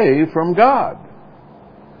away from God.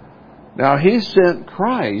 Now, He sent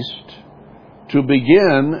Christ to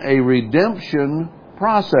begin a redemption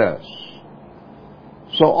process.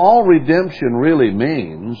 So all redemption really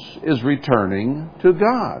means is returning to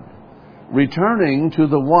God. Returning to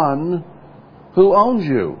the one who owns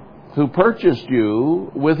you, who purchased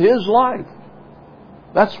you with His life.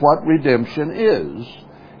 That's what redemption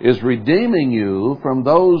is redeeming you from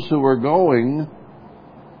those who are going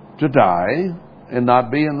to die and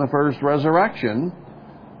not be in the first resurrection,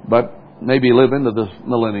 but maybe live into the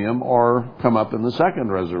millennium or come up in the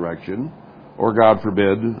second resurrection, or God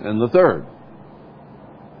forbid, in the third.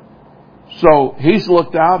 So he's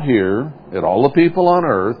looked out here at all the people on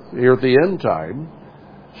earth, here at the end time,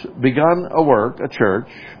 begun a work, a church,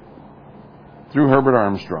 through Herbert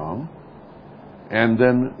Armstrong, and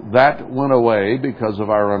then that went away because of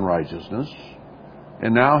our unrighteousness,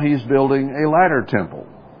 and now he's building a latter temple.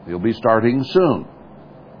 He'll be starting soon.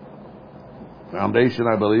 Foundation,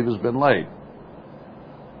 I believe, has been laid.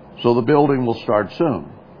 So the building will start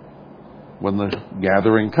soon, when the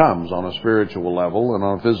gathering comes on a spiritual level and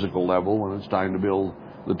on a physical level, when it's time to build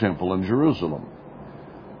the temple in Jerusalem,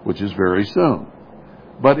 which is very soon.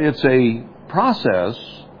 But it's a process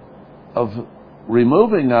of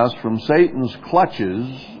removing us from Satan's clutches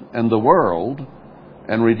and the world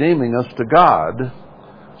and redeeming us to God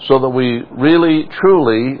so that we really,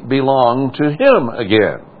 truly belong to Him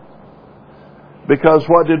again. Because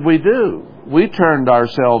what did we do? We turned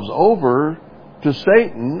ourselves over to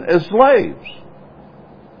Satan as slaves.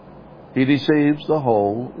 He deceives the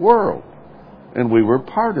whole world. And we were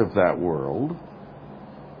part of that world.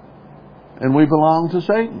 And we belong to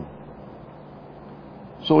Satan.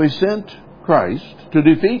 So He sent Christ to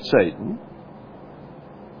defeat Satan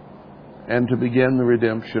and to begin the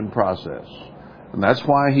redemption process. And that's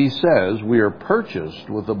why He says we are purchased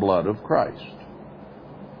with the blood of Christ.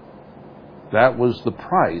 That was the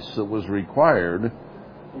price that was required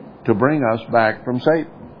to bring us back from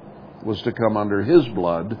Satan, was to come under His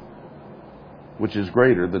blood, which is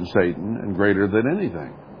greater than Satan and greater than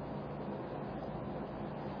anything.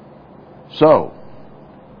 So,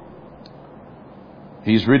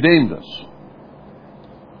 He's redeemed us.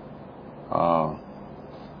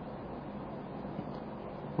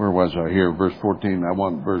 Where was I here? Verse 14. I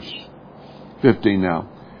want verse 15 now.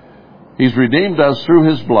 He's redeemed us through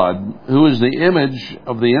His blood, who is the image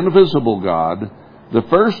of the invisible God, the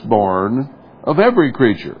firstborn of every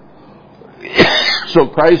creature. So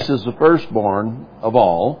Christ is the firstborn of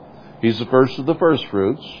all. He's the first of the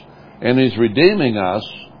firstfruits, and He's redeeming us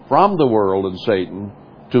from the world and Satan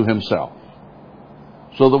to Himself.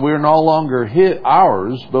 So that we're no longer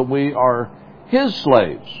ours, but we are His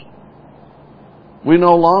slaves. We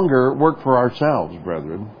no longer work for ourselves,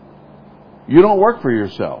 brethren. You don't work for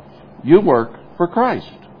yourself. You work for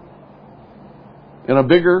Christ in a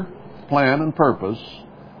bigger plan and purpose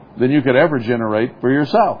than you could ever generate for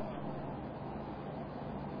yourself.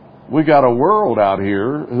 We got a world out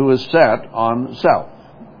here who is set on self.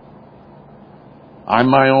 I'm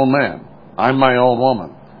my own man. I'm my own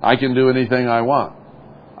woman. I can do anything I want.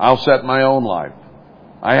 I'll set my own life.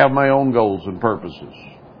 I have my own goals and purposes.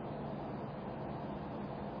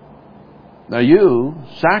 Now you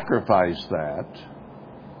sacrificed that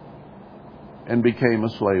and became a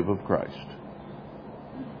slave of Christ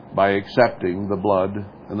by accepting the blood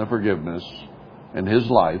and the forgiveness and His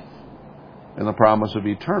life and the promise of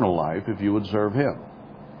eternal life if you would serve Him.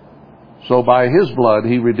 So by His blood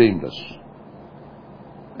He redeemed us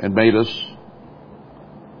and made us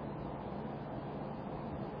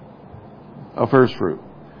a first fruit.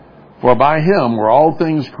 For by Him were all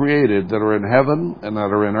things created that are in heaven and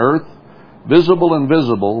that are in earth, visible and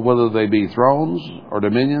invisible, whether they be thrones or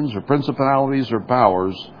dominions or principalities or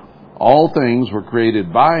powers. All things were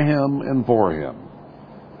created by Him and for Him.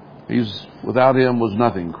 Without Him was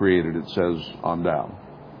nothing created, it says on down.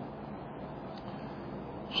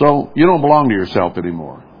 So you don't belong to yourself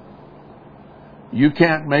anymore. You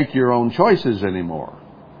can't make your own choices anymore.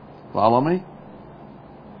 Follow me?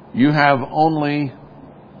 You have only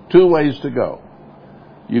two ways to go.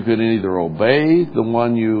 You can either obey the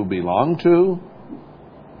one you belong to,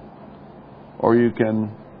 or you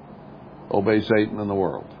can obey Satan and the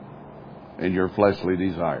world and your fleshly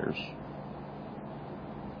desires.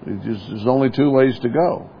 There's only two ways to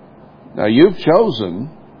go. Now you've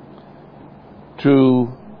chosen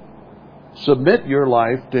to submit your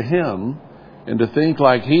life to Him and to think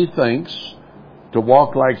like He thinks, to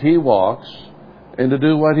walk like He walks, and to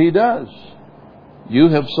do what He does. You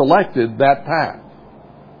have selected that path.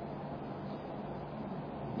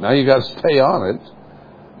 Now you got to stay on it,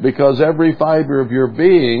 because every fiber of your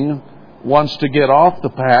being wants to get off the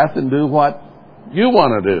path and do what you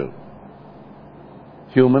want to do.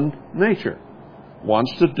 Human nature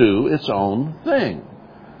wants to do its own thing.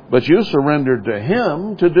 But you surrendered to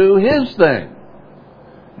Him to do His thing.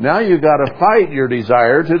 Now you got to fight your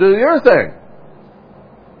desire to do your thing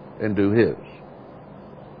and do His.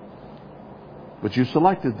 But you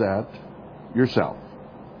selected that yourself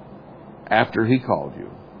after He called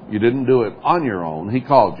you. You didn't do it on your own. He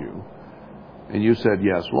called you. And you said,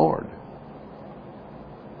 "Yes, Lord."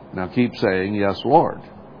 Now keep saying, "Yes, Lord."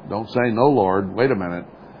 Don't say, "No, Lord, wait a minute.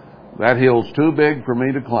 That hill's too big for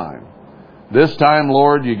me to climb. This time,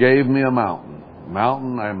 Lord, you gave me a mountain.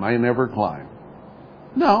 mountain I may never climb.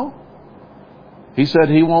 No. He said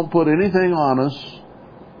He won't put anything on us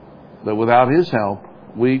that without His help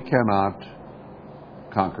we cannot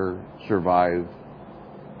conquer, survive,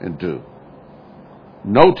 and do.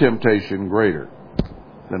 No temptation greater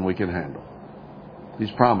than we can handle.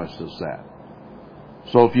 He's promised us that.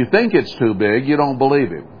 So if you think it's too big, you don't believe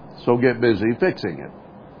Him. So get busy fixing it.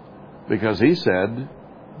 Because He said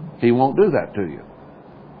He won't do that to you.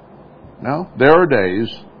 Now, there are days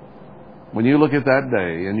when you look at that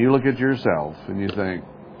day and you look at yourself and you think,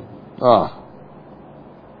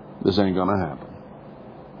 this ain't going to happen.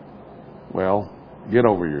 Well, get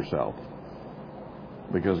over yourself.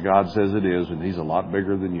 Because God says it is, and He's a lot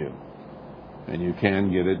bigger than you. And you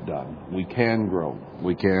can get it done. We can grow.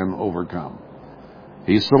 We can overcome.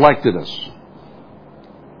 He selected us.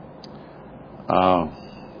 1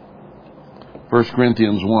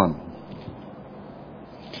 Corinthians 1.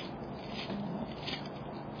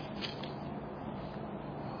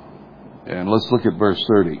 And let's look at verse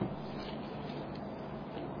 30.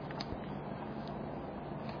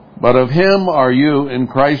 But of Him are you in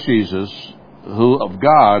Christ Jesus, who of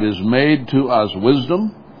God is made to us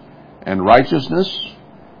wisdom and righteousness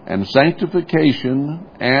and sanctification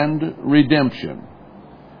and redemption,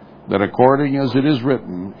 that according as it is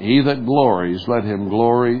written, He that glories, let him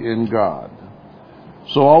glory in God.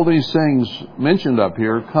 So all these things mentioned up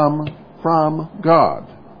here come from God.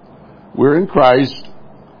 We're in Christ,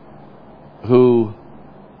 who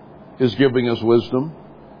is giving us wisdom.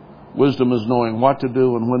 Wisdom is knowing what to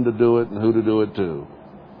do and when to do it and who to do it to.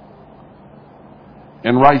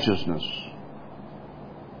 And righteousness.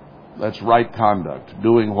 That's right conduct,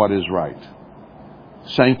 doing what is right.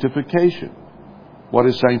 Sanctification. What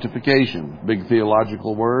is sanctification? Big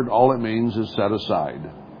theological word. All it means is set aside.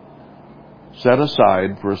 Set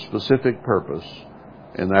aside for a specific purpose,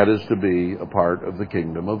 and that is to be a part of the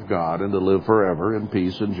kingdom of God and to live forever in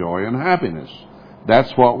peace and joy and happiness.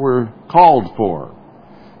 That's what we're called for.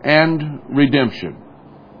 And redemption.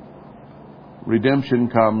 Redemption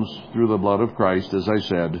comes through the blood of Christ, as I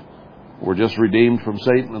said. We're just redeemed from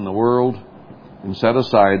Satan and the world and set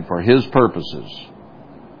aside for His purposes.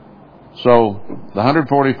 So, the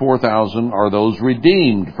 144,000 are those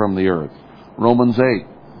redeemed from the earth. Romans 8.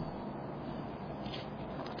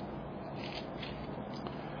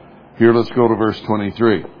 Here, let's go to verse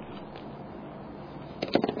 23.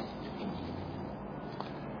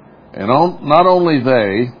 And not only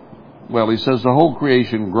they, he says the whole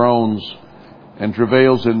creation groans and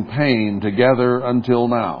travails in pain together until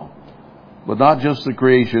now. But not just the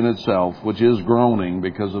creation itself, which is groaning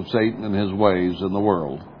because of Satan and his ways in the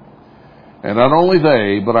world. And not only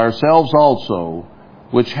they, but ourselves also,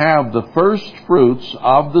 which have the first fruits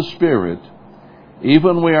of the Spirit,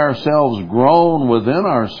 even we ourselves groan within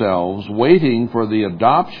ourselves, waiting for the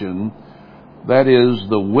adoption, that is,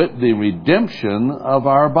 the redemption of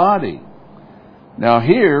our body. Now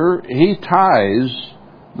here, he ties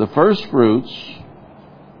the first fruits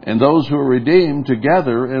and those who are redeemed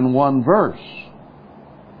together in one verse,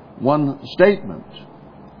 one statement.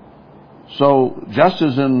 So, just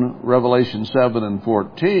as in Revelation 7 and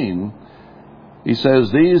 14, he says,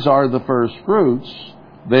 these are the first fruits,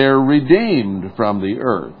 they're redeemed from the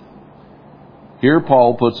earth. Here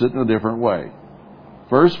Paul puts it in a different way.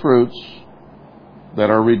 First fruits that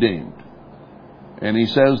are redeemed. And he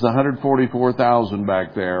says the 144,000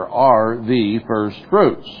 back there are the first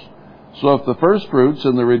fruits. So if the first fruits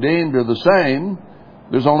and the redeemed are the same,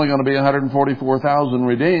 there's only going to be 144,000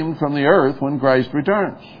 redeemed from the earth when Christ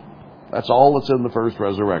returns. That's all that's in the first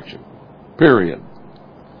resurrection. Period.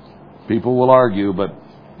 People will argue, but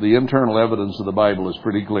the internal evidence of the Bible is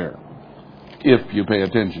pretty clear, if you pay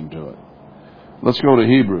attention to it. Let's go to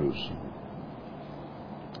Hebrews,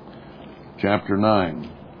 chapter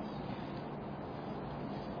 9.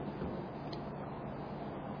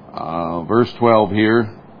 Verse 12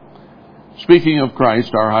 here. Speaking of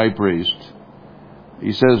Christ, our high priest,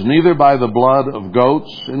 he says, neither by the blood of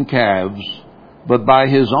goats and calves, but by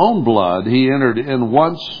His own blood he entered in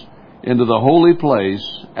once into the holy place,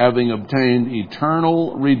 having obtained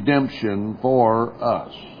eternal redemption for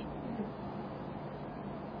us.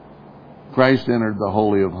 Christ entered the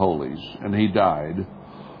Holy of Holies, and He died,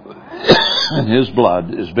 and His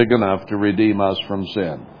blood is big enough to redeem us from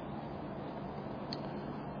sin.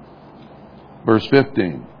 Verse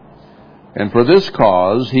 15. And for this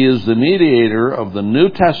cause He is the mediator of the New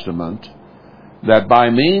Testament, that by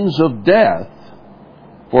means of death,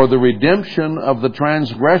 for the redemption of the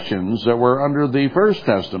transgressions that were under the First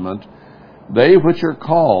Testament, they which are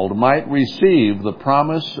called might receive the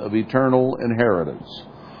promise of eternal inheritance.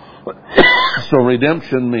 So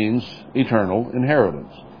redemption means eternal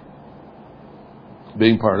inheritance,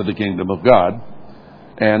 being part of the kingdom of God.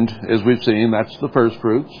 And as we've seen, that's the first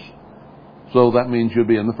fruits. So that means you'll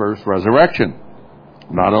be in the first resurrection,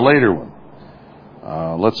 not a later one.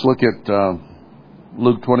 Let's look at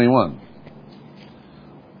Luke 21.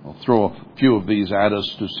 I'll throw a few of these at us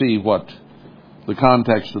to see what the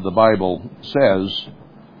context of the Bible says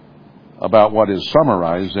about what is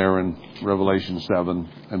summarized there in Revelation 7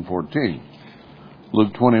 and 14.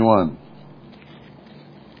 Luke 21.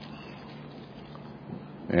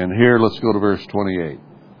 And here, let's go to verse 28.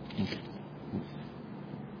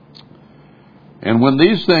 And when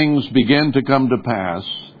these things begin to come to pass,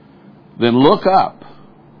 then look up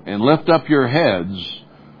and lift up your heads,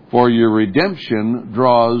 for your redemption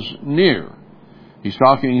draws near. He's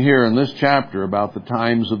talking here in this chapter about the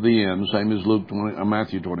times of the end, same as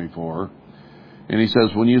Matthew 24. And he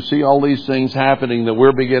says, when you see all these things happening that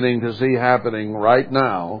we're beginning to see happening right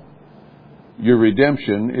now, your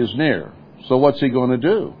redemption is near. So what's he going to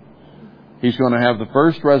do? He's going to have the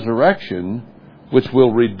first resurrection, which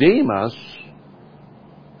will redeem us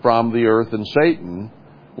from the earth and Satan.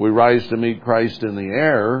 We rise to meet Christ in the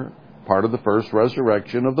air, part of the first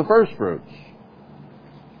resurrection of the first fruits.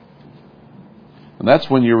 And that's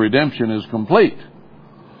when your redemption is complete.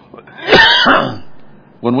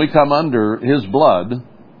 When we come under His blood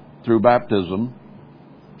through baptism,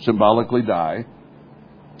 symbolically die,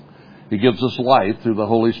 He gives us life through the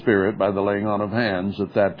Holy Spirit by the laying on of hands,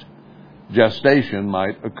 that gestation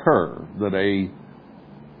might occur, that a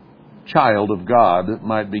child of God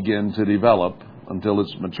might begin to develop until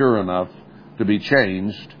it's mature enough to be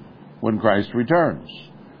changed when Christ returns.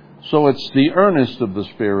 So it's the earnest of the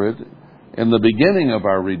Spirit and the beginning of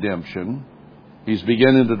our redemption. He's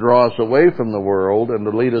beginning to draw us away from the world and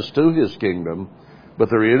to lead us to His kingdom, but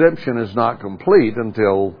the redemption is not complete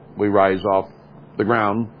until we rise off the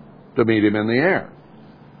ground to meet Him in the air.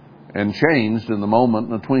 And changed in the moment,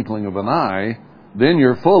 in the twinkling of an eye, then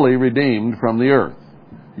you're fully redeemed from the earth.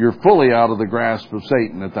 You're fully out of the grasp of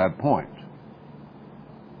Satan at that point.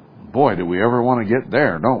 Boy, do we ever want to get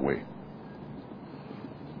there, don't we?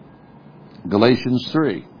 Galatians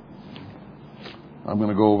 3. I'm going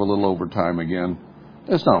to go over a little overtime again.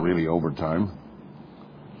 It's not really overtime.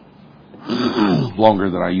 Longer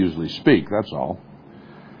than I usually speak, that's all.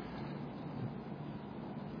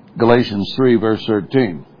 Galatians 3, verse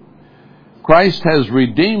 13. Christ has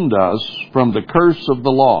redeemed us from the curse of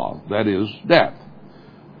the law, that is, death,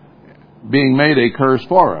 being made a curse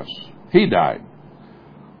for us. He died.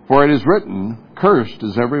 For it is written, cursed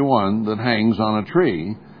is every one that hangs on a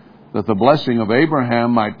tree, that the blessing of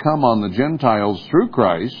Abraham might come on the Gentiles through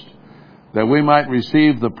Christ, that we might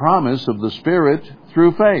receive the promise of the Spirit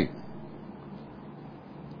through faith.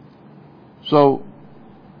 So,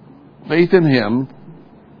 faith in Him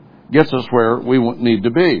gets us where we need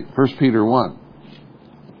to be. 1 Peter 1.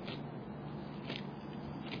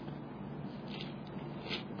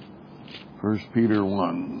 First Peter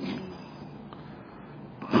 1.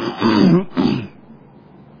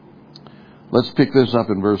 Let's pick this up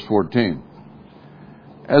in verse 14.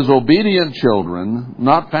 As obedient children,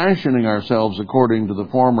 not fashioning ourselves according to the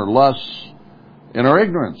former lusts in our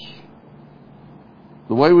ignorance.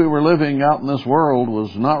 The way we were living out in this world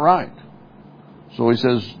was not right. So he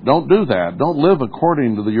says, don't do that. Don't live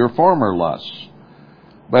according to your former lusts.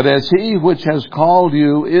 But as He which has called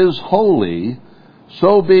you is holy,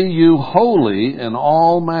 so be you holy in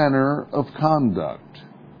all manner of conduct.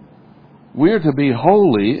 We are to be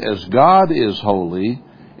holy as God is holy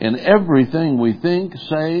in everything we think,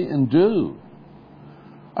 say, and do.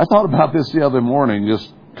 I thought about this the other morning, just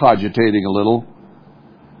cogitating a little.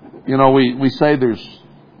 You know, we say the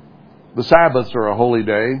Sabbaths are a holy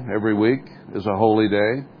day. Every week is a holy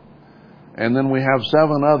day. And then we have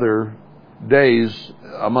 7 other days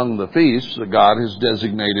among the feasts that God has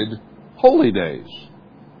designated holy days.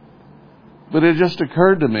 But it just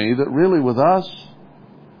occurred to me that really with us,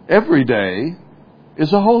 every day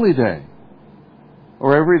is a holy day.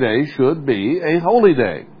 Or every day should be a holy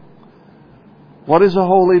day. What is a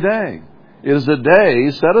holy day? It is a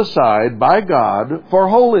day set aside by God for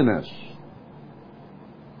holiness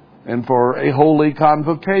and for a holy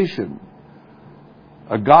convocation,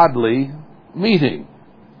 a godly meeting.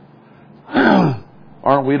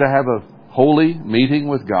 Aren't we to have a holy meeting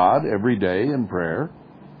with God every day in prayer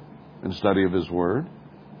and study of His Word?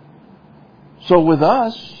 So with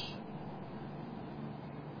us,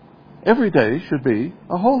 every day should be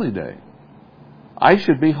a holy day. I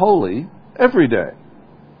should be holy every day.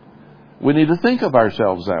 We need to think of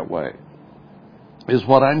ourselves that way. Is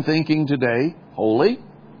what I'm thinking today holy?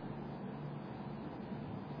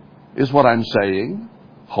 Is what I'm saying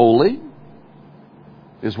holy?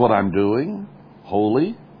 Is what I'm doing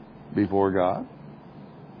holy before God?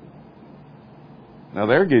 Now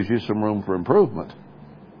there gives you some room for improvement,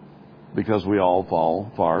 because we all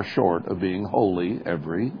fall far short of being holy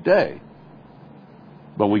every day.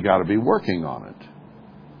 But we got to be working on it.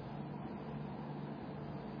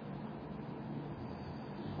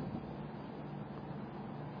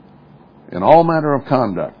 In all manner of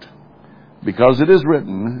conduct, because it is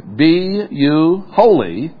written, "Be you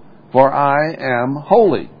holy, for I am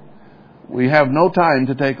holy." We have no time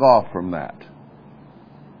to take off from that.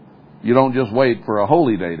 You don't just wait for a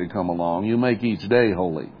holy day to come along. You make each day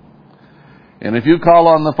holy. And if you call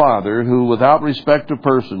on the Father, who without respect of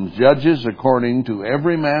persons judges according to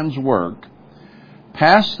every man's work,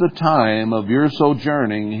 pass the time of your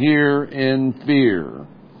sojourning here in fear.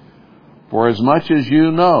 For as much as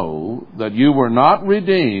you know that you were not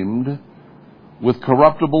redeemed with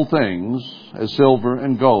corruptible things, as silver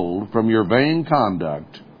and gold, from your vain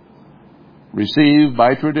conduct, received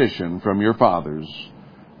by tradition from your fathers,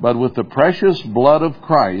 but with the precious blood of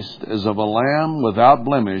Christ, as of a lamb without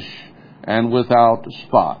blemish and without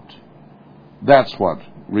spot. That's what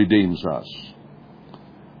redeems us.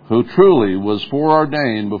 Who truly was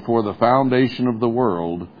foreordained before the foundation of the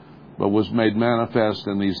world, but was made manifest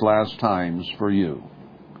in these last times for you.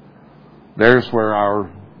 There's where our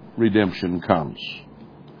redemption comes.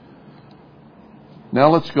 Now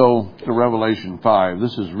let's go to Revelation 5.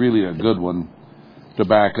 This is really a good one to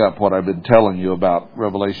back up what I've been telling you about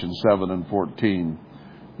Revelation 7 and 14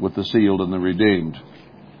 with the sealed and the redeemed.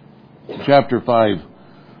 Chapter 5,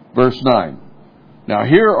 verse 9. Now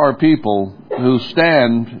here are people who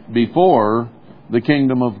stand before the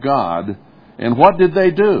kingdom of God, and what did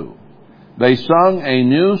they do? They sung a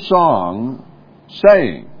new song,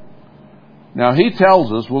 saying. Now he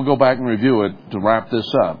tells us, we'll go back and review it to wrap this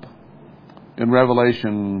up. In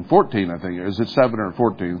Revelation 14, I think, is it 7 or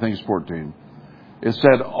 14? I think it's 14. It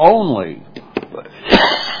said only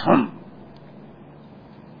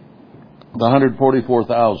the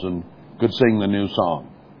 144,000 could sing the new song.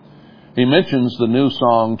 He mentions the new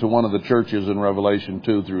song to one of the churches in Revelation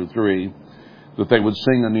 2 through 3, that they would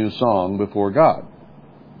sing a new song before God.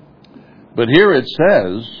 But here it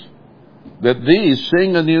says that these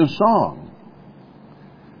sing a new song,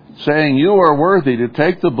 saying, "You are worthy to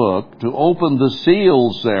take the book, to open the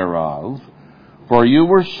seals thereof, for you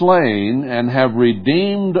were slain and have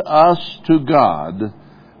redeemed us to God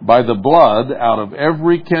by the blood out of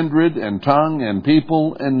every kindred and tongue and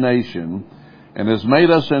people and nation, and has made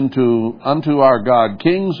us unto our God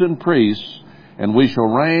kings and priests, and we shall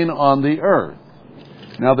reign on the earth."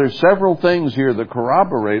 Now there's several things here that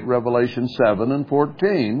corroborate Revelation 7 and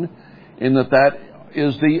 14, in that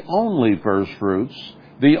is the only first fruits,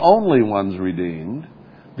 the only ones redeemed,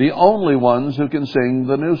 the only ones who can sing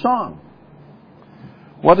the new song.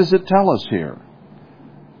 What does it tell us here?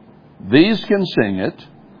 These can sing it.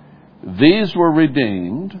 These were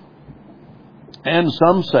redeemed. And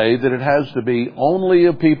some say that it has to be only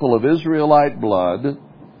a people of Israelite blood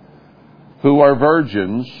who are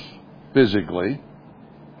virgins physically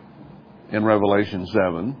in Revelation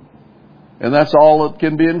 7. And that's all that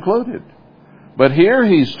can be included. But here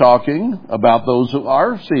he's talking about those who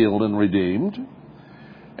are sealed and redeemed.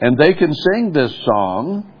 And they can sing this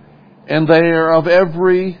song. And they are of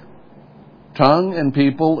every tongue and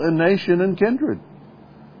people and nation and kindred.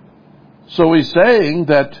 So he's saying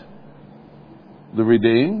that the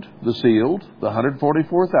redeemed, the sealed, the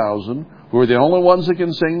 144,000, who are the only ones that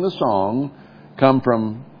can sing the song, come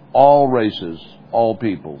from all races, all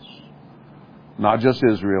peoples. Not just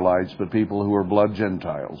Israelites, but people who are blood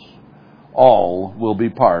Gentiles. All will be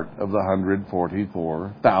part of the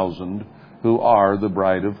 144,000 who are the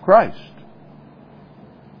bride of Christ.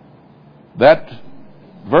 That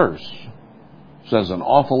verse says an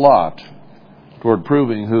awful lot toward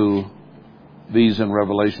proving who these in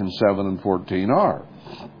Revelation 7 and 14 are.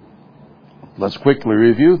 Let's quickly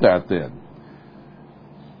review that then.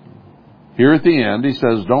 Here at the end, he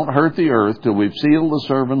says, "Don't hurt the earth till we've sealed the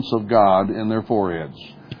servants of God in their foreheads."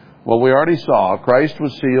 Well, we already saw Christ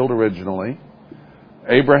was sealed originally.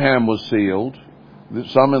 Abraham was sealed.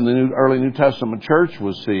 Some in the early New Testament church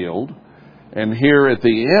was sealed. And here at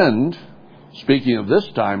the end, speaking of this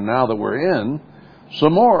time now that we're in,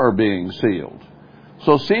 some more are being sealed.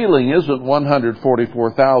 So sealing isn't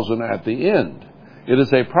 144,000 at the end. It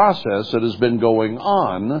is a process that has been going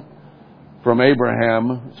on from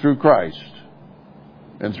Abraham through Christ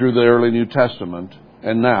and through the early New Testament,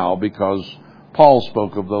 and now because Paul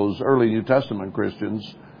spoke of those early New Testament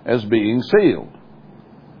Christians as being sealed.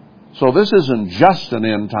 So this isn't just an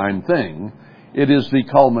end time thing. It is the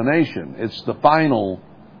culmination. It's the final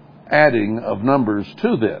adding of numbers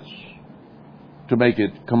to this to make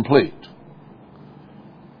it complete.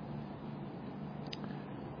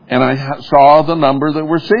 And I saw the number that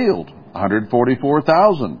were sealed,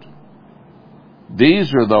 144,000.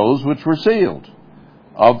 These are those which were sealed,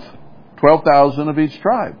 of 12,000 of each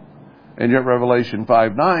tribe. And yet Revelation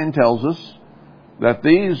 5:9 tells us that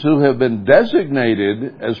these who have been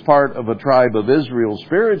designated as part of a tribe of Israel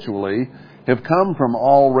spiritually have come from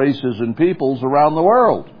all races and peoples around the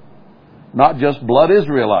world, not just blood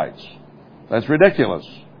Israelites. That's ridiculous.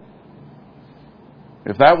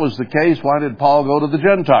 If that was the case, why did Paul go to the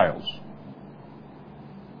Gentiles?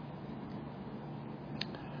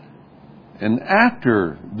 And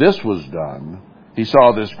after this was done, he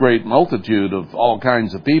saw this great multitude of all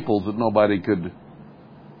kinds of peoples that nobody could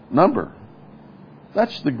number.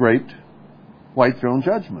 That's the great white throne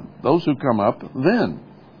judgment. Those who come up then,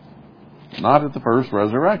 not at the first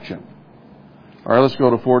resurrection. All right, let's go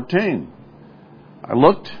to 14. I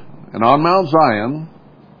looked, and on Mount Zion,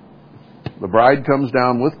 the bride comes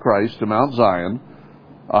down with Christ to Mount Zion,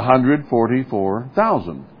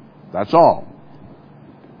 144,000. That's all.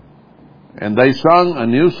 And they sung a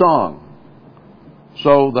new song.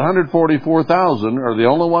 So the 144,000 are the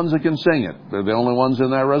only ones that can sing it. They're the only ones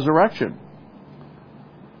in that resurrection.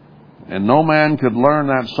 And no man could learn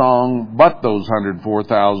that song but those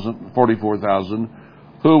 144,000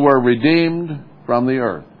 who were redeemed from the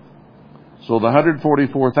earth. So the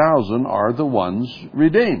 144,000 are the ones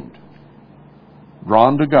redeemed,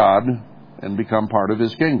 drawn to God and become part of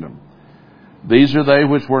His kingdom. These are they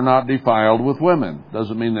which were not defiled with women.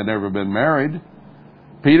 Doesn't mean they've never been married.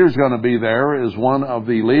 Peter's going to be there as one of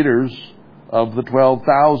the leaders of the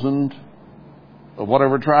 12,000 of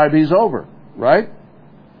whatever tribe he's over, right?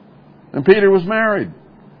 And Peter was married.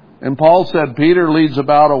 And Paul said Peter leads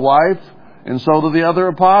about a wife, and so do the other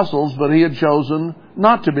apostles, but he had chosen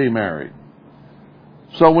not to be married.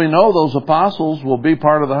 So we know those apostles will be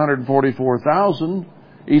part of the 144,000,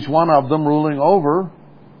 each one of them ruling over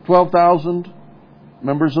 12,000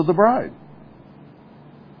 members of the bride.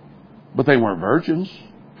 But they weren't virgins,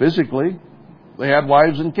 physically. They had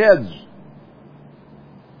wives and kids.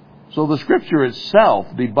 So the Scripture itself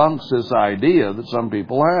debunks this idea that some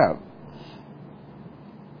people have.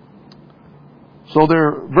 So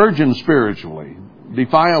they're virgins spiritually.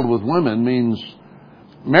 Defiled with women means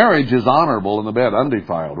marriage is honorable and the bed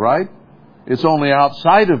undefiled, right? It's only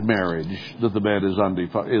outside of marriage that the bed is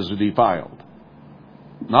defiled,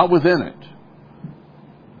 not within it.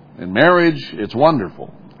 In marriage, it's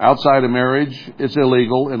wonderful. Outside of marriage, it's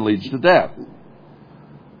illegal and leads to death.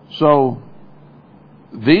 So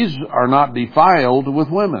these are not defiled with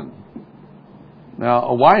women. Now,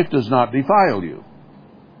 a wife does not defile you.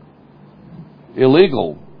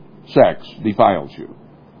 Illegal sex defiles you.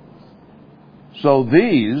 So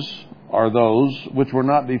these are those which were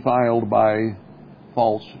not defiled by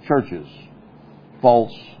false churches,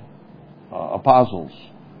 false apostles,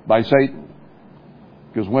 by Satan.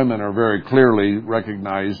 Because women are very clearly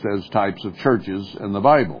recognized as types of churches in the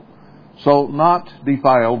Bible. So not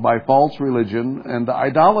defiled by false religion and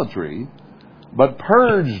idolatry, but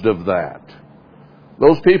purged of that.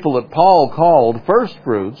 Those people that Paul called first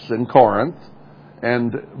fruits in Corinth,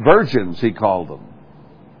 and virgins he called them.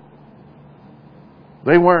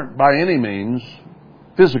 They weren't by any means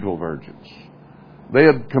physical virgins. They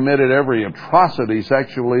had committed every atrocity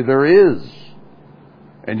sexually there is.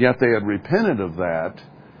 And yet they had repented of that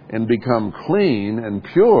and become clean and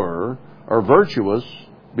pure or virtuous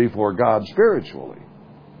before God spiritually.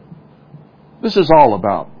 This is all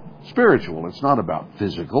about spiritual. It's not about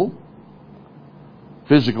physical.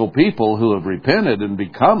 Physical people who have repented and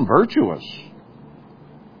become virtuous.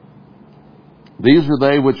 These are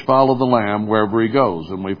they which follow the Lamb wherever he goes.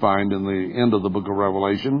 And we find in the end of the book of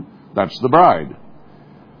Revelation, that's the bride.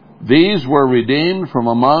 These were redeemed from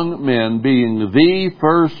among men, being the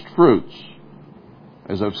first fruits.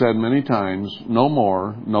 As I've said many times, no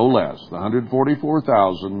more, no less. The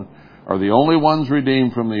 144,000 are the only ones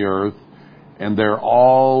redeemed from the earth, and they're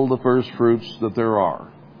all the first fruits that there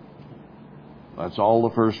are. That's all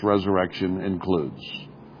the first resurrection includes.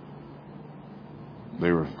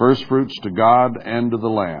 They were first fruits to God and to the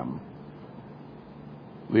Lamb,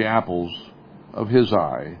 the apples of His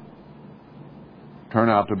eye turn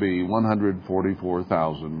out to be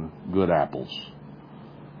 144,000 good apples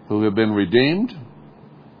who have been redeemed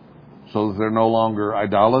so that they're no longer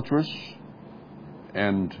idolatrous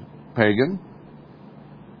and pagan.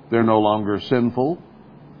 They're no longer sinful.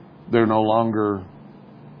 They're no longer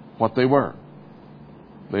what they were.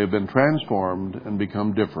 They have been transformed and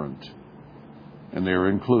become different. And they are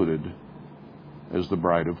included as the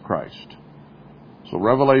bride of Christ. So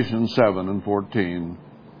Revelation 7 and 14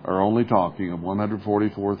 are only talking of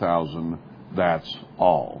 144,000. That's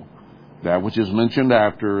all. That which is mentioned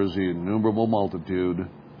after is the innumerable multitude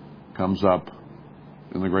comes up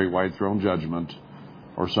in the great white throne judgment,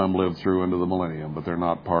 or some live through into the millennium, but they're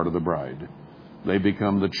not part of the bride. They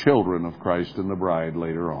become the children of Christ and the bride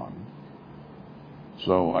later on.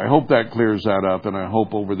 So I hope that clears that up, and I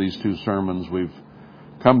hope over these two sermons we've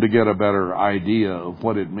come to get a better idea of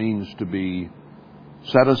what it means to be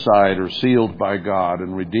set aside or sealed by God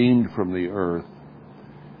and redeemed from the earth,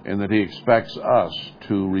 and that He expects us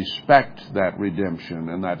to respect that redemption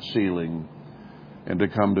and that sealing and to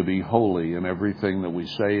come to be holy in everything that we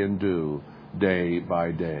say and do day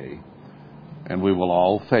by day. And we will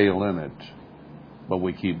all fail in it, but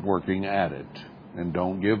we keep working at it and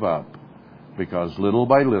don't give up, because little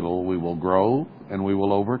by little we will grow and we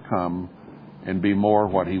will overcome and be more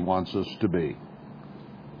what He wants us to be.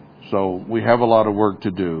 So we have a lot of work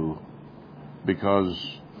to do, because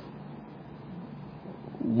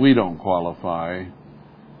we don't qualify.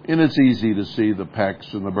 And it's easy to see the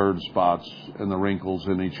pecks and the bird spots and the wrinkles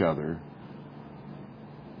in each other.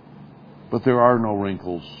 But there are no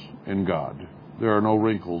wrinkles in God. There are no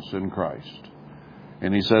wrinkles in Christ.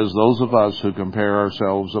 And He says those of us who compare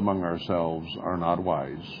ourselves among ourselves are not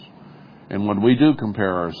wise. And when we do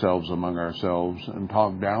compare ourselves among ourselves and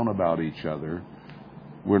talk down about each other,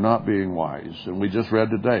 we're not being wise. And we just read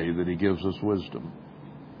today that He gives us wisdom.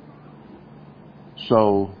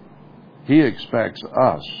 So He expects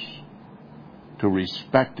us to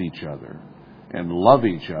respect each other and love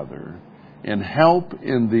each other and help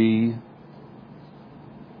in the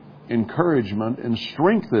encouragement and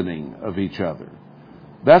strengthening of each other.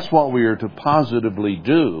 That's what we are to positively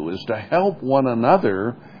do, is to help one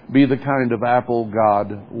another be the kind of apple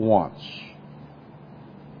God wants.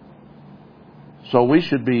 So we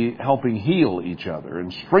should be helping heal each other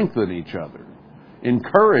and strengthen each other.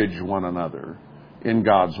 Encourage one another in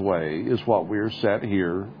God's way is what we are set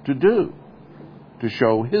here to do. To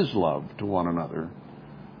show His love to one another,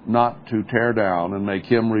 not to tear down and make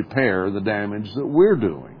Him repair the damage that we're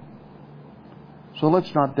doing. So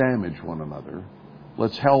let's not damage one another.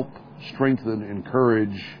 Let's help, strengthen,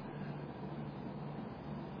 encourage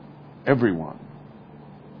everyone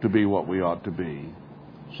to be what we ought to be,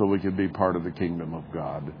 so we can be part of the kingdom of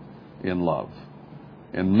God in love.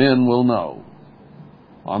 And men will know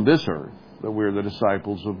on this earth that we're the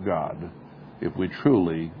disciples of God if we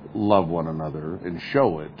truly love one another and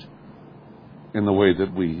show it in the way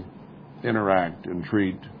that we interact and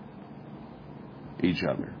treat each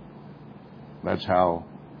other. That's how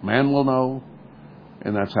man will know,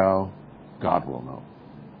 and that's how God will know,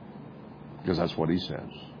 because that's what He says.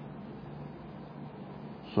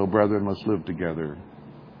 So, brethren, let's live together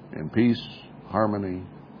in peace, harmony,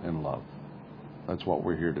 and love. That's what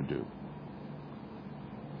we're here to do.